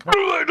 Yeah, come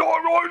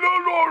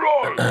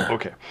on.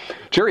 Okay.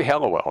 Jerry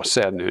Halliwell,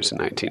 sad news in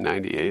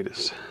 1998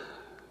 is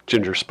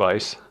Ginger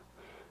Spice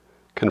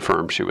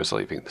confirmed she was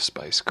leaving the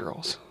Spice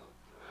Girls.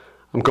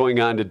 I'm going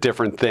on to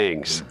different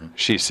things,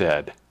 she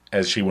said.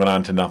 As she went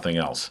on to nothing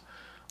else.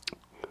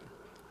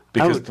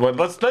 Because well,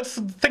 let's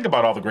think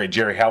about all the great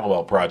Jerry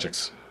Halliwell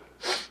projects.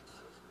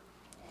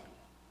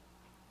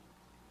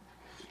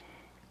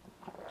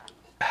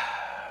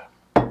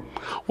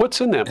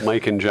 What's in that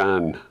Mike and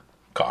John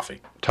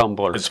Coffee,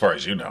 tumbler? as far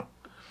as you know.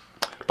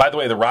 By the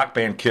way, the rock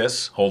band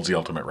Kiss holds the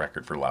ultimate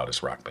record for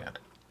loudest rock band.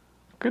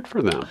 Good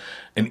for them.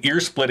 An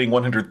ear-splitting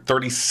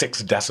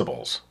 136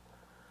 decibels.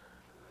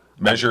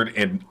 Measured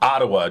in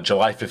Ottawa,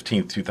 July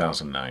 15th,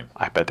 2009.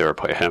 I bet they were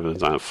playing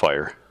Heavens on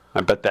Fire.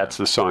 I bet that's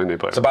the song they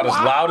play. It's about as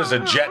loud as a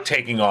jet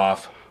taking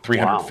off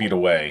 300 feet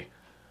away.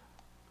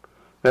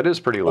 That is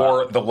pretty loud.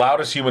 Or the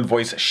loudest human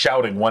voice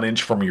shouting 1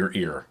 inch from your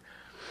ear.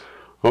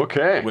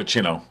 Okay. Which,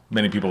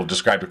 many people have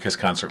described a KISS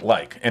concert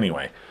like.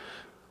 Anyway.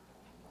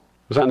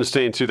 Was on the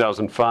stage in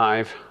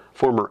 2005.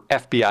 Former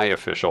FBI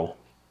official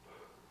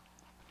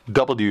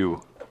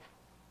W.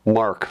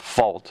 Mark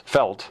Felt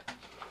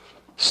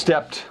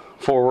stepped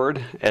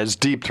forward as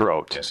Deep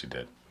Throat. Yes, he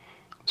did.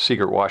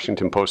 Secret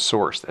Washington Post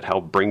source that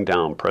helped bring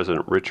down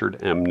President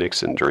Richard M.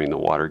 Nixon during the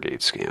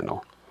Watergate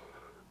scandal.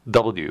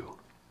 W.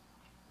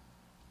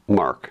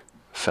 Mark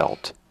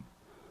Felt.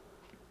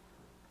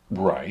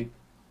 Right.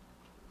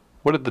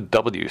 What did the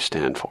W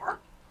stand for?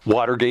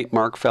 Watergate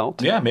Mark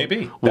Felt? Yeah,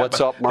 maybe. What's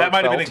up, Mark That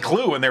might have Felt? been a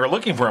clue when they were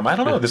looking for him. I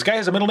don't know. This guy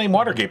has a middle name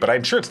Watergate, but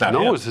I'm sure it's not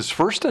him. No, it was his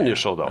first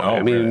initial, though. Oh,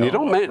 I mean, really? you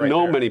don't Right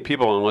know there. many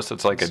people unless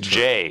it's like a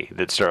J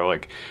that start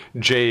like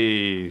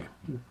J.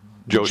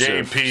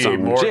 Joseph. J.P.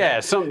 some- Morgan. Yeah,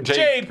 some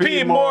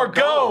J.P.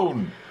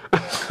 Morgan.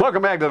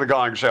 Welcome back to the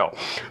Gong Show.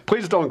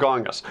 Please don't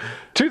gong us.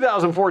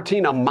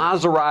 2014, a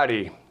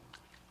Maserati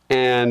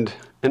and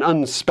an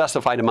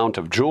unspecified amount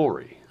of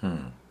jewelry,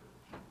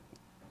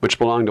 which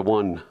belonged to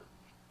one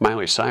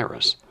Miley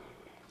Cyrus,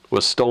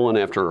 was stolen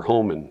after her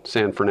home in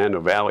San Fernando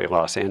Valley,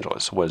 Los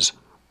Angeles, was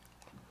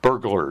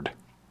burglared.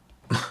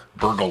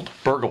 Burgled.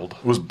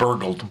 It was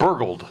burgled.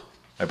 Burgled.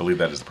 I believe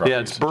that is the proper Yeah,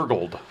 it's usage.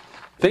 burgled.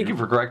 Thank you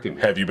for correcting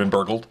me. Have you been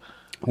burgled?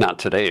 Not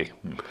today.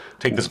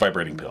 Take this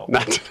vibrating pill.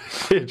 Not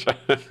today.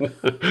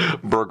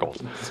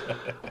 Burgled.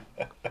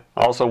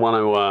 Also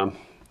want to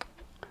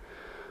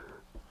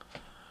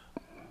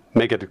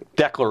make a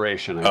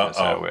declaration, I guess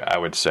I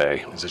would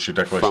say. Is this your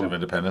Declaration of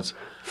Independence?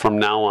 From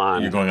now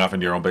on, You're going off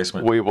into your own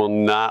basement? we will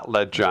not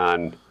let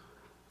John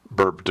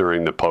burp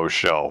during the post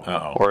show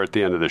or at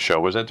the end of the show.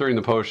 Was that during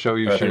the post show?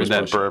 You I think it shared was that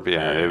post-show. burp?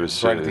 Yeah, it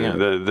was right at the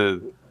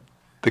end.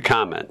 The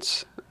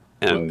comments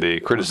and the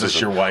criticism. Was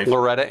this your wife?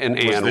 Loretta and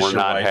Was Ann this were your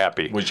not wife?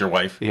 happy. Was your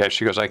wife? Yeah,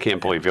 she goes, I can't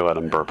believe you let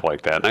him burp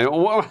like that. And I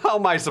go, well, how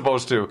am I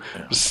supposed to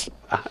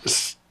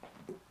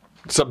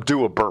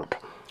subdue a burp?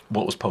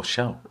 What was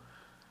post-show?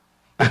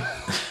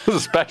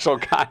 Special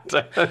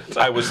content.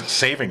 I was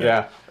saving it.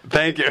 Yeah.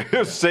 Thank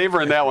you.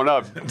 Savoring that one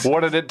up.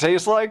 What did it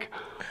taste like?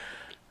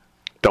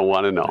 Don't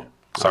want to know.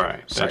 All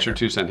right. That's your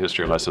 2-cent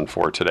history lesson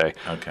for today.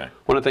 Okay.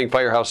 Want to thank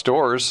Firehouse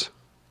Doors,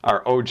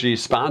 our OG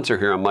sponsor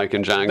here on Mike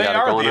and John. They Got It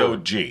are Going the On.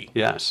 OG.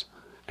 Yes.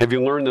 Have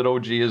you learned that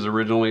OG is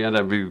original yet?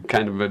 Have you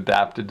kind of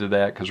adapted to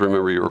that? Because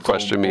remember you were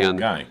questioning me on.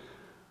 Guy.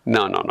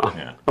 No.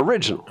 Yeah.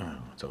 Original. Oh,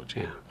 it's OG.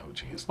 Yeah. OG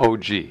is.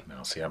 OG.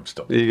 No, see, I'm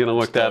still. Are you going to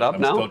look that up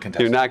I'm now? Still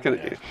contesting. You're not going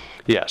to. Yeah.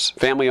 Yes,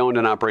 family-owned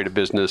and operated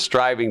business,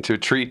 striving to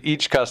treat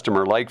each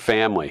customer like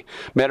family.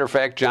 Matter of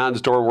fact,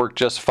 John's door worked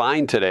just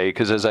fine today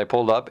because as I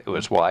pulled up, it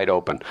was wide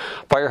open.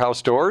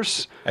 Firehouse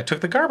Doors. I took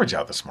the garbage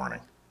out this morning.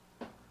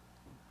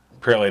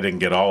 Apparently, I didn't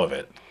get all of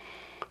it.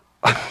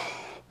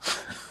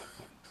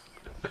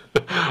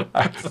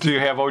 Do you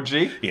have OG?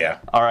 Yeah.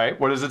 All right.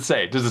 What does it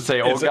say? Does it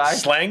say old It's guy? a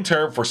slang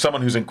term for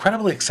someone who's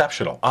incredibly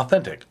exceptional,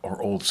 authentic,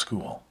 or old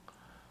school.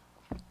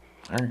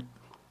 All right.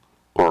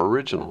 Or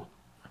original?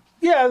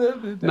 Yeah.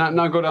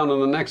 Now go down to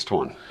the next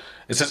one.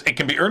 It says it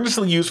can be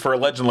earnestly used for a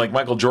legend like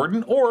Michael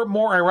Jordan, or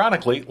more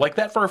ironically, like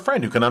that for a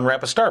friend who can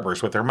unwrap a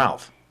Starburst with their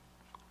mouth.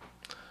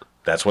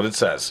 That's what it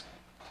says.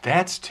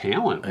 That's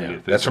talent. When you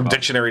think That's from about it.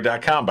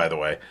 dictionary.com, by the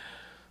way.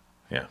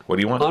 Yeah. What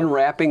do you want?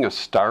 Unwrapping a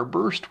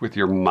Starburst with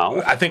your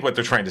mouth? I think what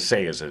they're trying to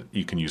say is that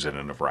you can use it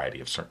in a variety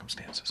of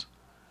circumstances.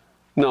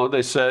 No,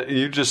 they said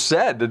you just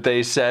said that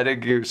they said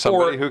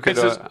somebody who could.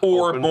 It says,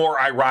 or open- more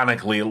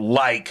ironically,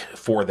 like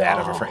for that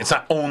of a friend. It's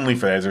not only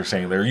for that, as they're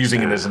saying. They're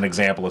using it as an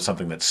example of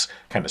something that's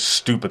kind of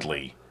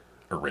stupidly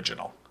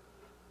original.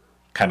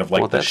 Kind of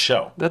like this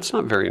show. That's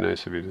not very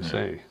nice of you to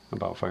say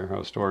about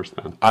Firehouse Doors,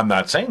 then. I'm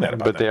not saying that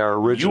about them. But they are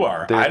original. You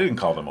are. They're- I didn't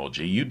call them OG.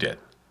 You did.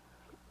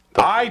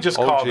 I just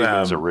call OG them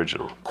means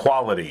original.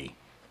 quality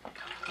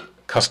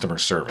customer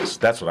service.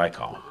 That's what I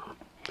call them.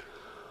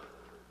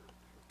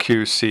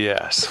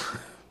 QCS.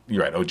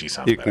 You're right. OG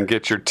sounds You better. can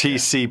get your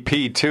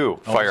TCP too.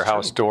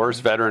 Firehouse true. Doors,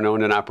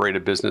 veteran-owned and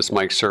operated business.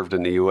 Mike served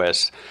in the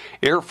U.S.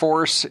 Air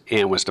Force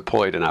and was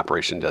deployed in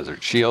Operation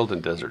Desert Shield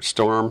and Desert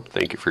Storm.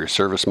 Thank you for your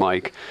service,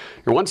 Mike.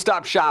 Your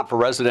one-stop shop for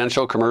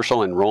residential,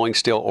 commercial, and rolling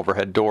steel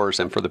overhead doors.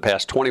 And for the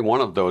past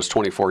 21 of those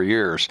 24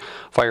 years,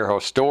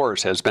 Firehouse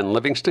Doors has been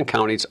Livingston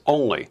County's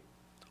only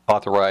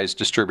authorized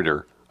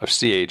distributor of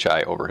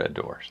CHI overhead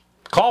doors.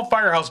 Call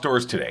Firehouse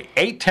Doors today,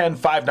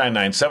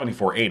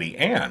 810-599-7480,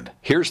 and...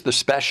 Here's the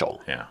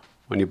special. Yeah.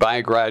 When you buy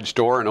a garage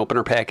door and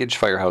opener package,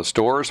 Firehouse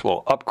Doors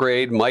will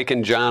upgrade Mike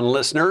and John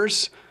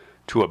listeners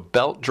to a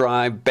belt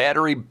drive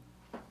battery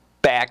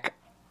back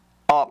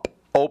up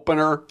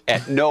opener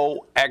at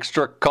no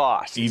extra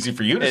cost. Easy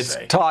for you to It's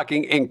say.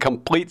 talking in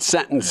complete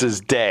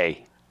sentences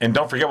day. And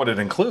don't forget what it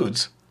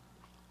includes.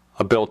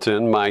 A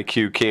built-in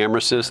MyQ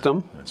camera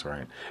system, That's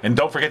right. And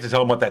don't forget to tell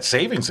them what that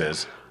savings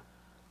is.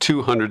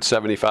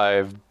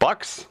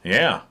 $275.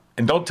 Yeah.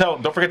 And don't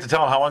forget to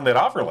tell them how long that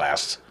offer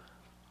lasts.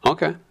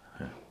 Okay.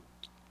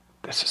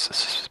 This is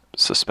the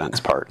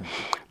suspense part.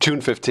 June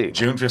 15th.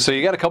 June 15th. So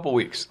you got a couple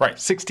weeks. Right.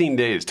 16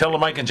 days. Tell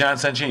them Mike and John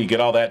sent you. You get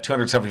all that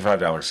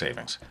 $275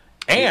 savings.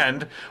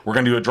 And we're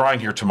going to do a drawing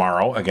here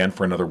tomorrow, again,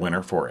 for another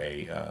winner for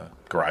a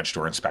garage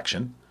door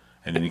inspection.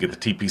 And then you get the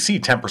TPC,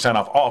 10%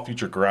 off all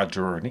future garage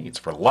door needs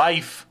for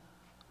life.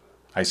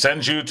 I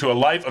send you to a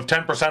life of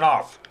 10%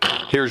 off.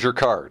 Here's your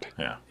card.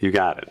 Yeah. You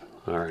got it.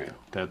 All right.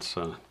 That's.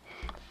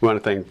 We want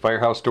to thank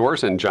Firehouse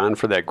Doors and John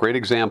for that great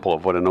example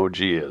of what an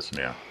OG is.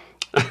 Yeah.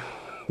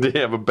 Do you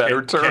have a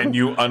better term? Can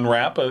you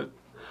unwrap a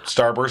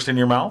Starburst in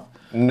your mouth?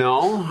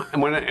 No.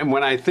 And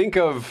when I think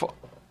of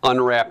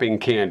unwrapping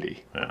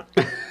candy. Yeah.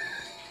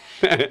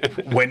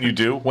 When you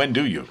do? When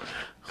do you?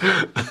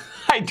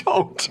 I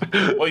don't.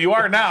 Well, you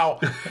are now.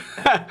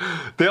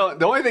 The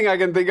only thing I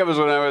can think of is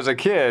when I was a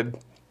kid,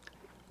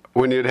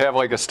 when you'd have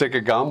like a stick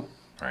of gum.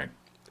 Right.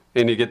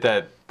 And you get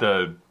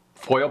the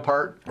foil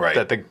part right.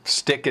 that the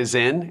stick is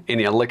in, and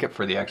you lick it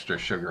for the extra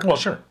sugar. Well,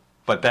 sure.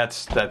 But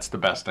that's the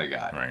best I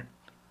got. Right.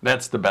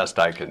 That's the best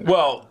I can do.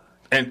 Well,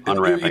 and it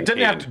didn't have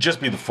candy. to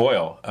just be the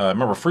foil.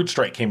 Remember, Fruit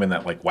Stripe came in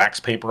that like wax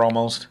paper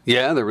almost.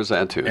 Yeah, there was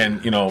that too.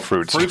 And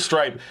Fruit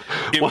Stripe,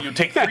 you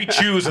take 3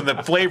 chews and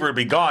the flavor would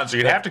be gone, so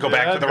you'd have to go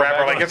back to the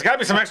wrapper. Like it's got to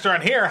be some extra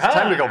on here. Huh?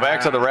 Time to go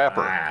back to the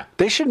wrapper.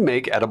 They should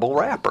make edible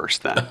wrappers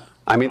then.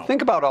 I mean,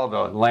 think about all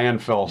the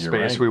landfill space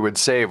right. we would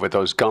save with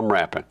those gum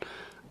wrapping.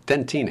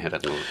 Dentine hit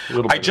it a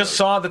little bit. I just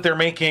saw that they're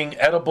making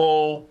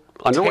edible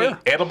underwear,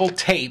 edible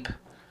tape.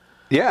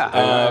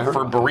 Yeah,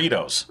 for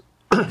burritos.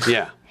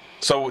 Yeah.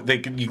 So you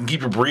can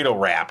keep your burrito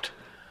wrapped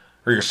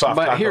or your soft.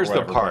 But here's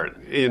the part.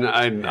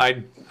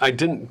 I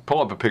didn't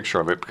pull up a picture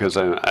of it because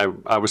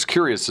I was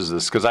curious as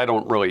this because I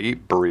don't really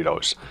eat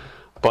burritos,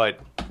 but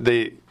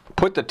they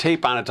put the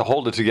tape on it to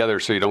hold it together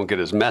so you don't get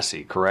as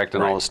messy, correct?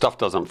 And all the stuff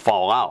doesn't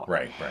fall out.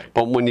 Right.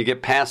 But when you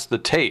get past the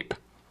tape,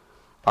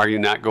 are you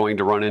not going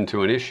to run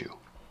into an issue?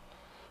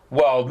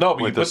 Well, no,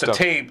 but you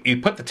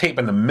put the tape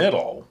in the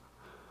middle.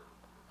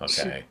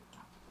 Okay.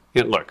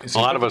 Yeah, look, so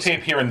a lot of us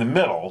tape here in the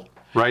middle,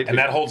 right, and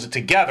that holds it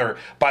together.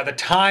 By the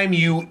time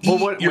you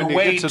eat your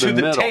way to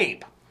the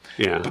tape,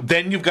 but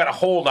then you've got a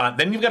hold on.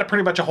 Then you've got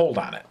pretty much a hold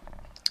on it.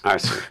 I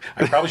see.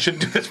 I probably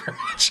shouldn't do this very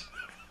much.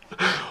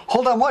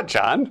 Hold on, what,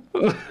 John?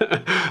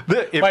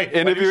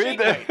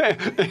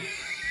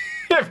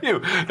 If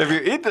you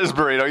eat this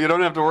burrito, you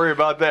don't have to worry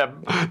about that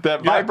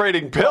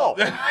vibrating pill.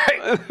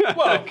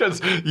 Well,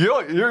 because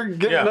you're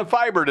getting the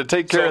fiber to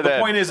take care of that.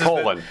 The point is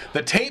that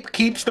the tape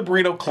keeps the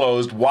burrito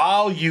closed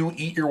while you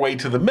eat your way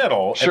to the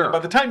middle. Sure. And by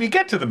the time you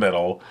get to the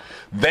middle,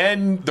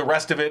 then the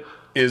rest of it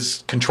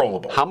is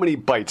controllable. How many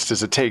bites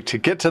does it take to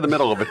get to the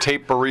middle of a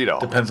tape burrito?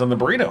 Depends on the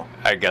burrito.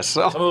 I guess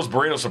so. Some of those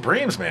burrito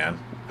supremes, man.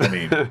 I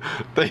mean,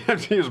 they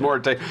have to use more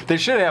tape. They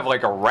should have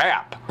like a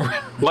wrap,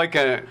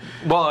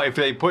 if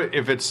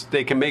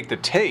they can make the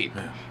tape.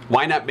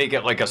 Why not make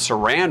it like a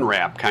saran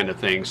wrap kind of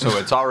thing so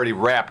it's already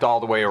wrapped all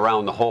the way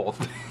around the whole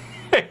thing?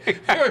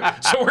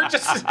 So we're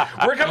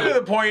coming to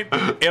the point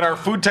in our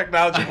food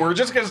technology where we're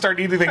just going to start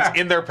eating things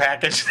in their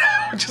package.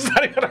 Just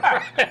not even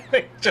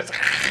just.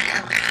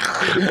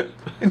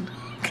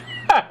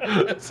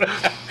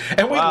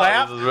 And we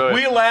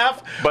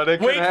laugh. But it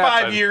wait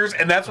happen. 5 years,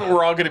 and that's what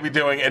we're all going to be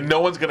doing, and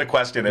no one's going to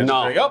question it.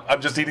 No. Like,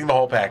 I'm just eating the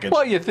whole package.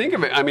 Well, you think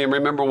of it. I mean,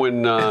 remember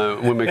when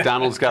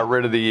McDonald's got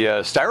rid of the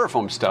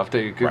styrofoam stuff?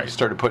 They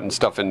started putting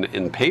stuff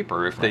in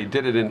paper. If they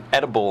did it in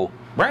edible,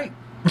 right?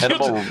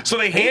 So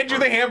they hand you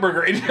the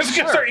hamburger, and you're just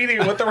going to start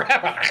eating it with the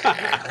wrapper.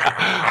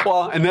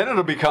 Well, and then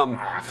it'll become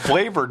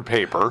flavored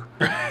paper,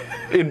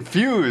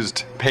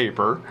 infused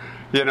paper.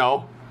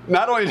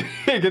 Not only do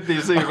you get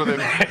these things with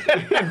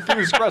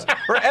infused crust,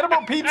 or edible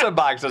pizza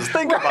boxes.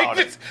 Think about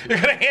it. You're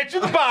going to hand you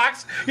the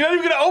box. You're not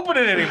even going to open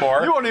it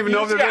anymore. You won't even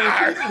know if there's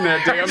any pizza in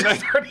that damn thing.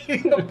 Start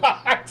eating the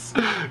box.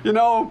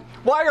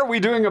 Why are we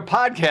doing a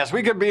podcast?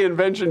 We could be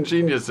invention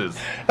geniuses.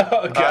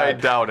 Okay. I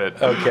doubt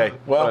it. Okay.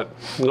 Well,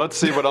 but let's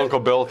see what Uncle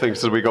Bill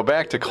thinks as we go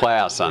back to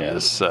class on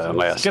this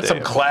last day. Get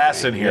some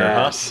class in here,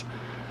 huh?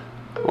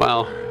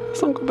 Well,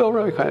 is Uncle Bill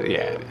really class?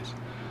 Yeah, it is.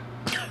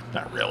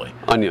 Not really.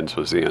 Onions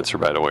was the answer,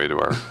 by the way, to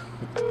our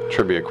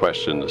trivia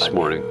question this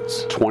morning.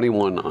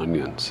 21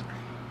 onions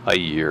a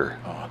year.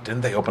 Oh,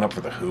 didn't they open up for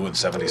the Who in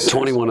 '76?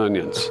 21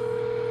 onions.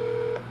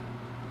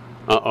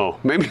 Uh-oh.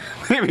 Maybe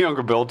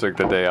Uncle Bill took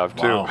the day off,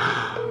 too. Wow.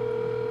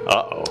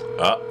 Uh-oh.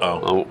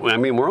 Uh-oh. I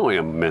mean, we're only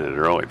a minute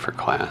early for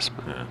class.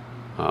 But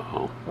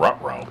uh-oh.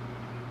 Ruh-roh.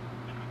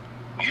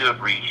 You have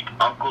reached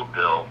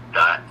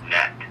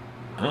UncleBill.net.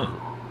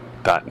 Oh.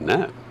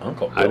 .net.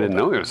 I didn't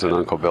know he was an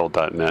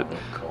UncleBill.net.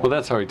 Well,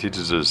 that's how he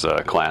teaches his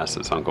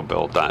classes,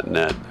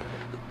 UncleBill.net.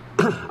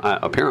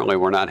 Apparently,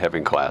 we're not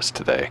having class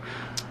today.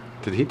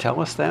 Did he tell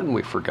us that and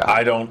we forgot?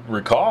 I don't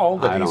recall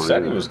that he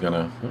said he was going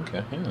to.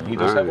 Okay, yeah, he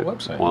does have a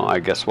website. Well, I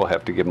guess we'll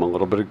have to give him a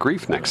little bit of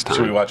grief next time.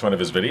 Should we watch one of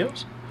his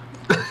videos?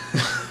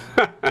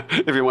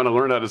 If you want to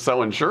learn how to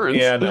sell insurance.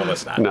 Yeah, no,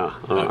 let's not. No.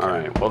 Okay. All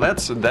right. Well,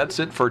 that's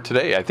it for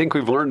today. I think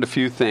we've learned a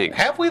few things.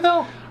 Have we,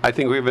 though? I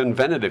think we've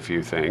invented a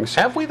few things.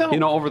 Have we, though?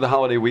 Over the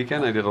holiday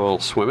weekend, I did a little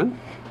swimming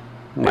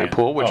in my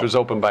pool, which was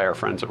opened by our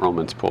friends at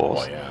Roman's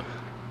Pools. Oh, yeah.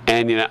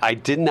 And, I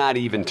did not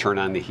even turn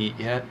on the heat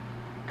yet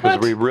because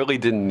What? we really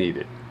didn't need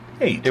it.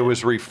 Hey, It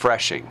was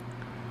refreshing.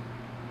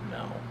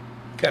 no.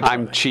 God,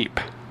 I'm cheap.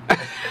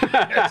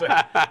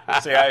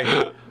 See,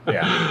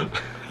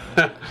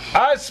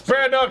 I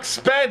spare no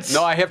expense.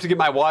 No, I have to get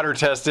my water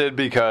tested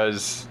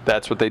because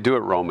that's what they do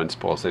at Roman's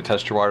Pools. They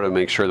test your water to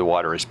make sure the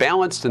water is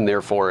balanced, and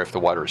therefore, if the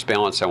water is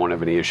balanced, I won't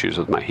have any issues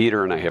with my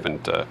heater, and I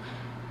haven't.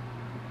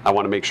 I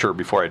want to make sure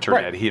before I turn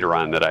Right. that heater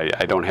on that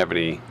I don't have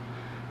any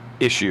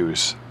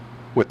issues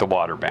with the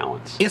water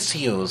balance.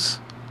 Issues.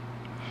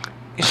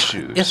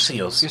 Issues.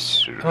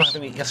 Issues. I don't have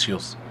any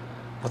issues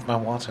with my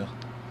water.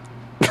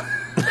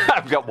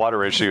 I've got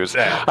water issues.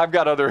 Yeah. I've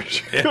got other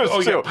issues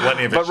Oh, too. yeah,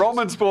 plenty of but issues.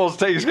 Roman's Pools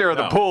takes care of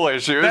the No. pool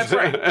issues. That's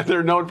right.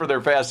 They're known for their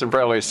fast and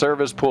friendly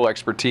service, pool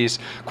expertise,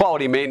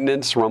 quality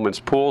maintenance. Roman's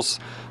Pools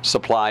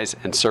supplies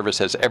and service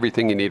has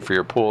everything you need for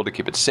your pool to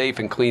keep it safe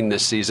and clean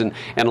this season,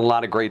 and a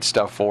lot of great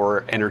stuff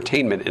for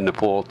entertainment in the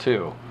pool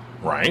too.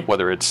 Right.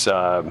 Whether it's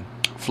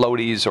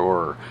floaties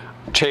or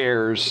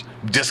chairs.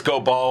 Disco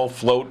ball,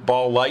 float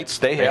ball lights.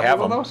 They have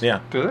one them. of those? Yeah.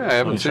 Do they? I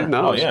haven't Sure. seen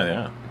those. Oh,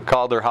 yeah.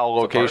 Call their Howell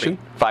location,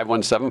 party.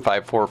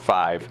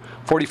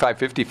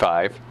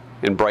 517-545-4555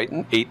 in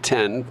Brighton,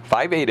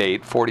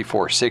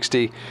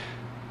 810-588-4460.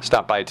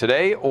 Stop by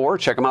today or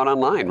check them out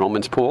online,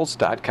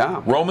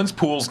 romanspools.com.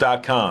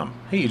 RomansPools.com.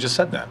 Hey, you just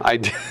said that. I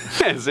did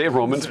say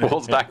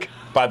romanspools.com.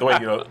 By the way,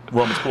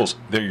 Romans Pools,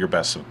 they're your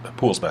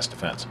pool's best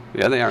defense.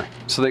 Yeah, they are.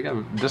 So they got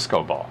a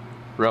disco ball.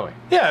 Really?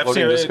 Yeah, I've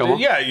Floating seen disco ball?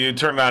 Yeah, you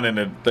turn it on and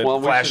it Well,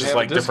 we should flashes have a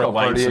like disco different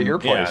party lights. at And, your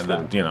place, yeah,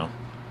 then.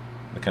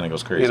 it kind of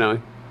goes crazy. You know,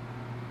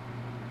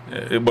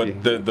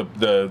 But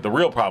the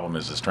real problem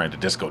is trying to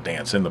disco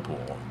dance in the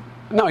pool.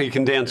 no, you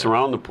can dance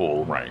around the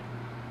pool Right.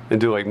 and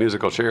do like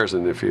musical chairs,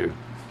 and if you're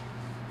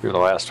the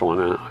last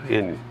one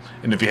in,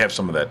 And if you have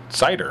some of that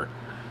cider,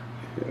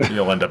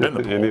 you'll end up in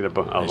the pool. You need a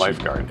as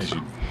lifeguard. as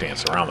you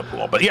dance around the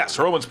pool. But yes,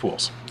 Romans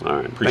Pools. All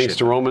right. Appreciate Thanks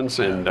to it. Romans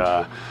and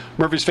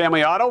Murphy's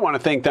Family Auto. Want to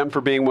thank them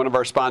for being one of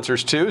our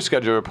sponsors, too.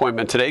 Schedule your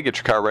appointment today. Get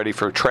your car ready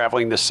for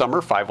traveling this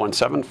summer,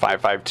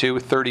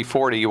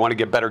 517-552-3040. You want to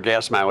get better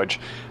gas mileage,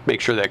 make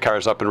sure that car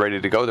is up and ready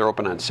to go. They're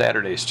open on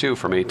Saturdays, too,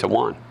 from 8 to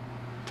 1.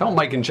 Tell them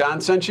Mike and John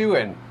sent you,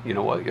 and you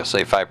know what? You'll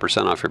save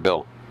 5% off your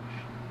bill.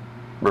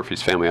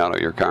 Murphy's Family Auto,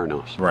 your car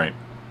knows. Right.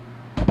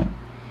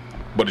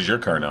 What does your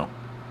car know?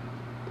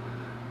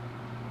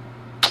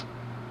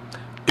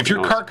 If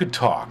your car could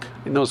talk,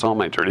 It knows all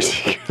my dirty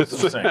secrets.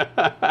 that's what I'm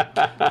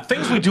saying.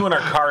 Things we do in our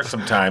cars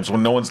sometimes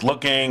when no one's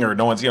looking or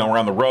no one's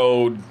around the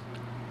road.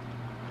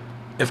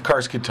 If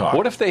cars could talk,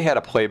 What if they had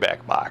a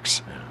playback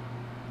box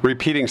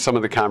repeating some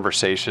of the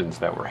conversations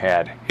that were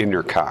had in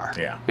your car?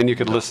 Yeah. And you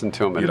could listen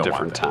to them at you a don't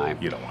different want that. time.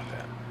 You don't want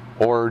that.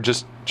 Or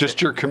just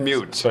your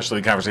commute.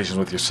 Especially conversations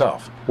with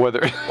yourself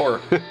Whether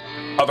or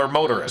other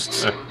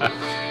motorists.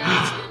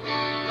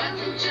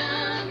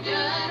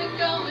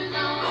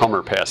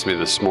 Hummer passed me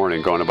this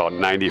morning going about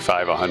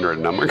 95, 100,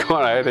 and I'm going,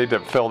 I need to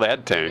fill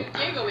that tank.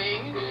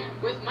 Giggling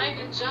with Mike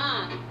and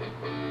John.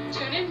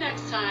 Tune in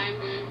next time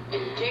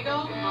and giggle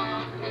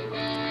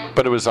on.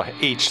 But it was a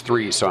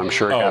H3, so I'm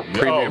sure it got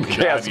premium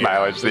gas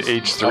mileage, the Up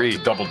to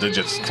H3. double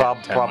digits, 10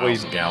 Probably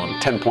miles a gallon.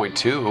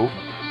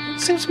 10.2.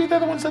 It seems to be they're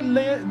the ones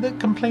that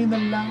complain the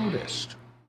loudest.